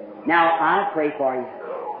God. Now I'll pray for you.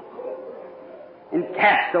 And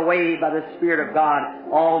cast away by the Spirit of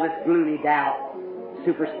God all this gloomy doubt,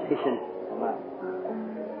 superstition.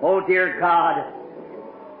 Oh dear God,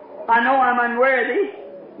 I know I'm unworthy,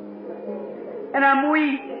 and I'm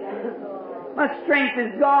weak. My strength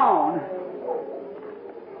is gone.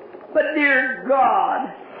 But dear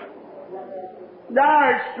God, Thou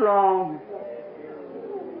art strong.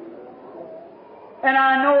 And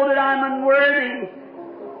I know that I'm unworthy,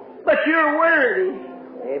 but You're worthy.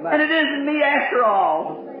 Amen. And it isn't me after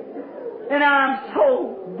all. And I'm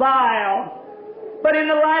so vile. But in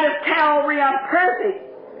the light of Calvary, I'm perfect.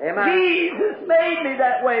 Amen. Jesus made me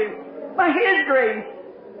that way by His grace.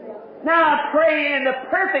 Now I pray in the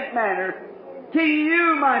perfect manner to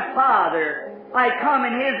You, my Father. I come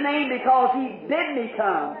in His name because He bid me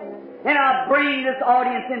come. And I bring this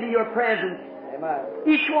audience into Your presence. Amen.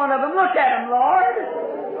 Each one of them, look at them, Lord.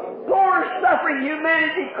 Poor, suffering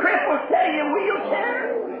humanity, cripples sitting in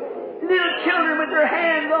wheelchairs. Little children with their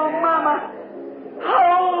hands on Mama.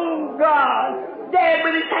 Oh, God. Dad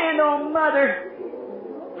with his hand on Mother.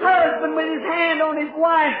 Husband with his hand on his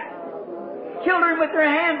wife. Children with their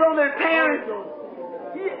hands on their parents.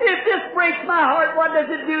 If this breaks my heart, what does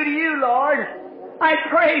it do to You, Lord? I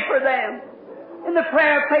pray for them. And the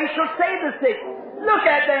prayer of faith shall save the sick. Look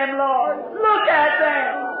at them, Lord. Look at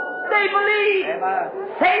them. They believe. Amen.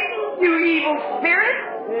 Satan, you evil spirit,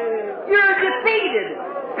 you're defeated.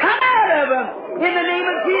 Come out of them. In the name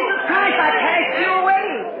of Jesus Christ, I cast you away.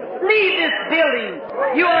 Leave this building.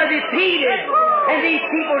 You are defeated, and these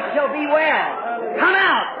people shall be well. Come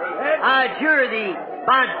out. I adjure thee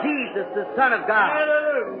by Jesus, the Son of God.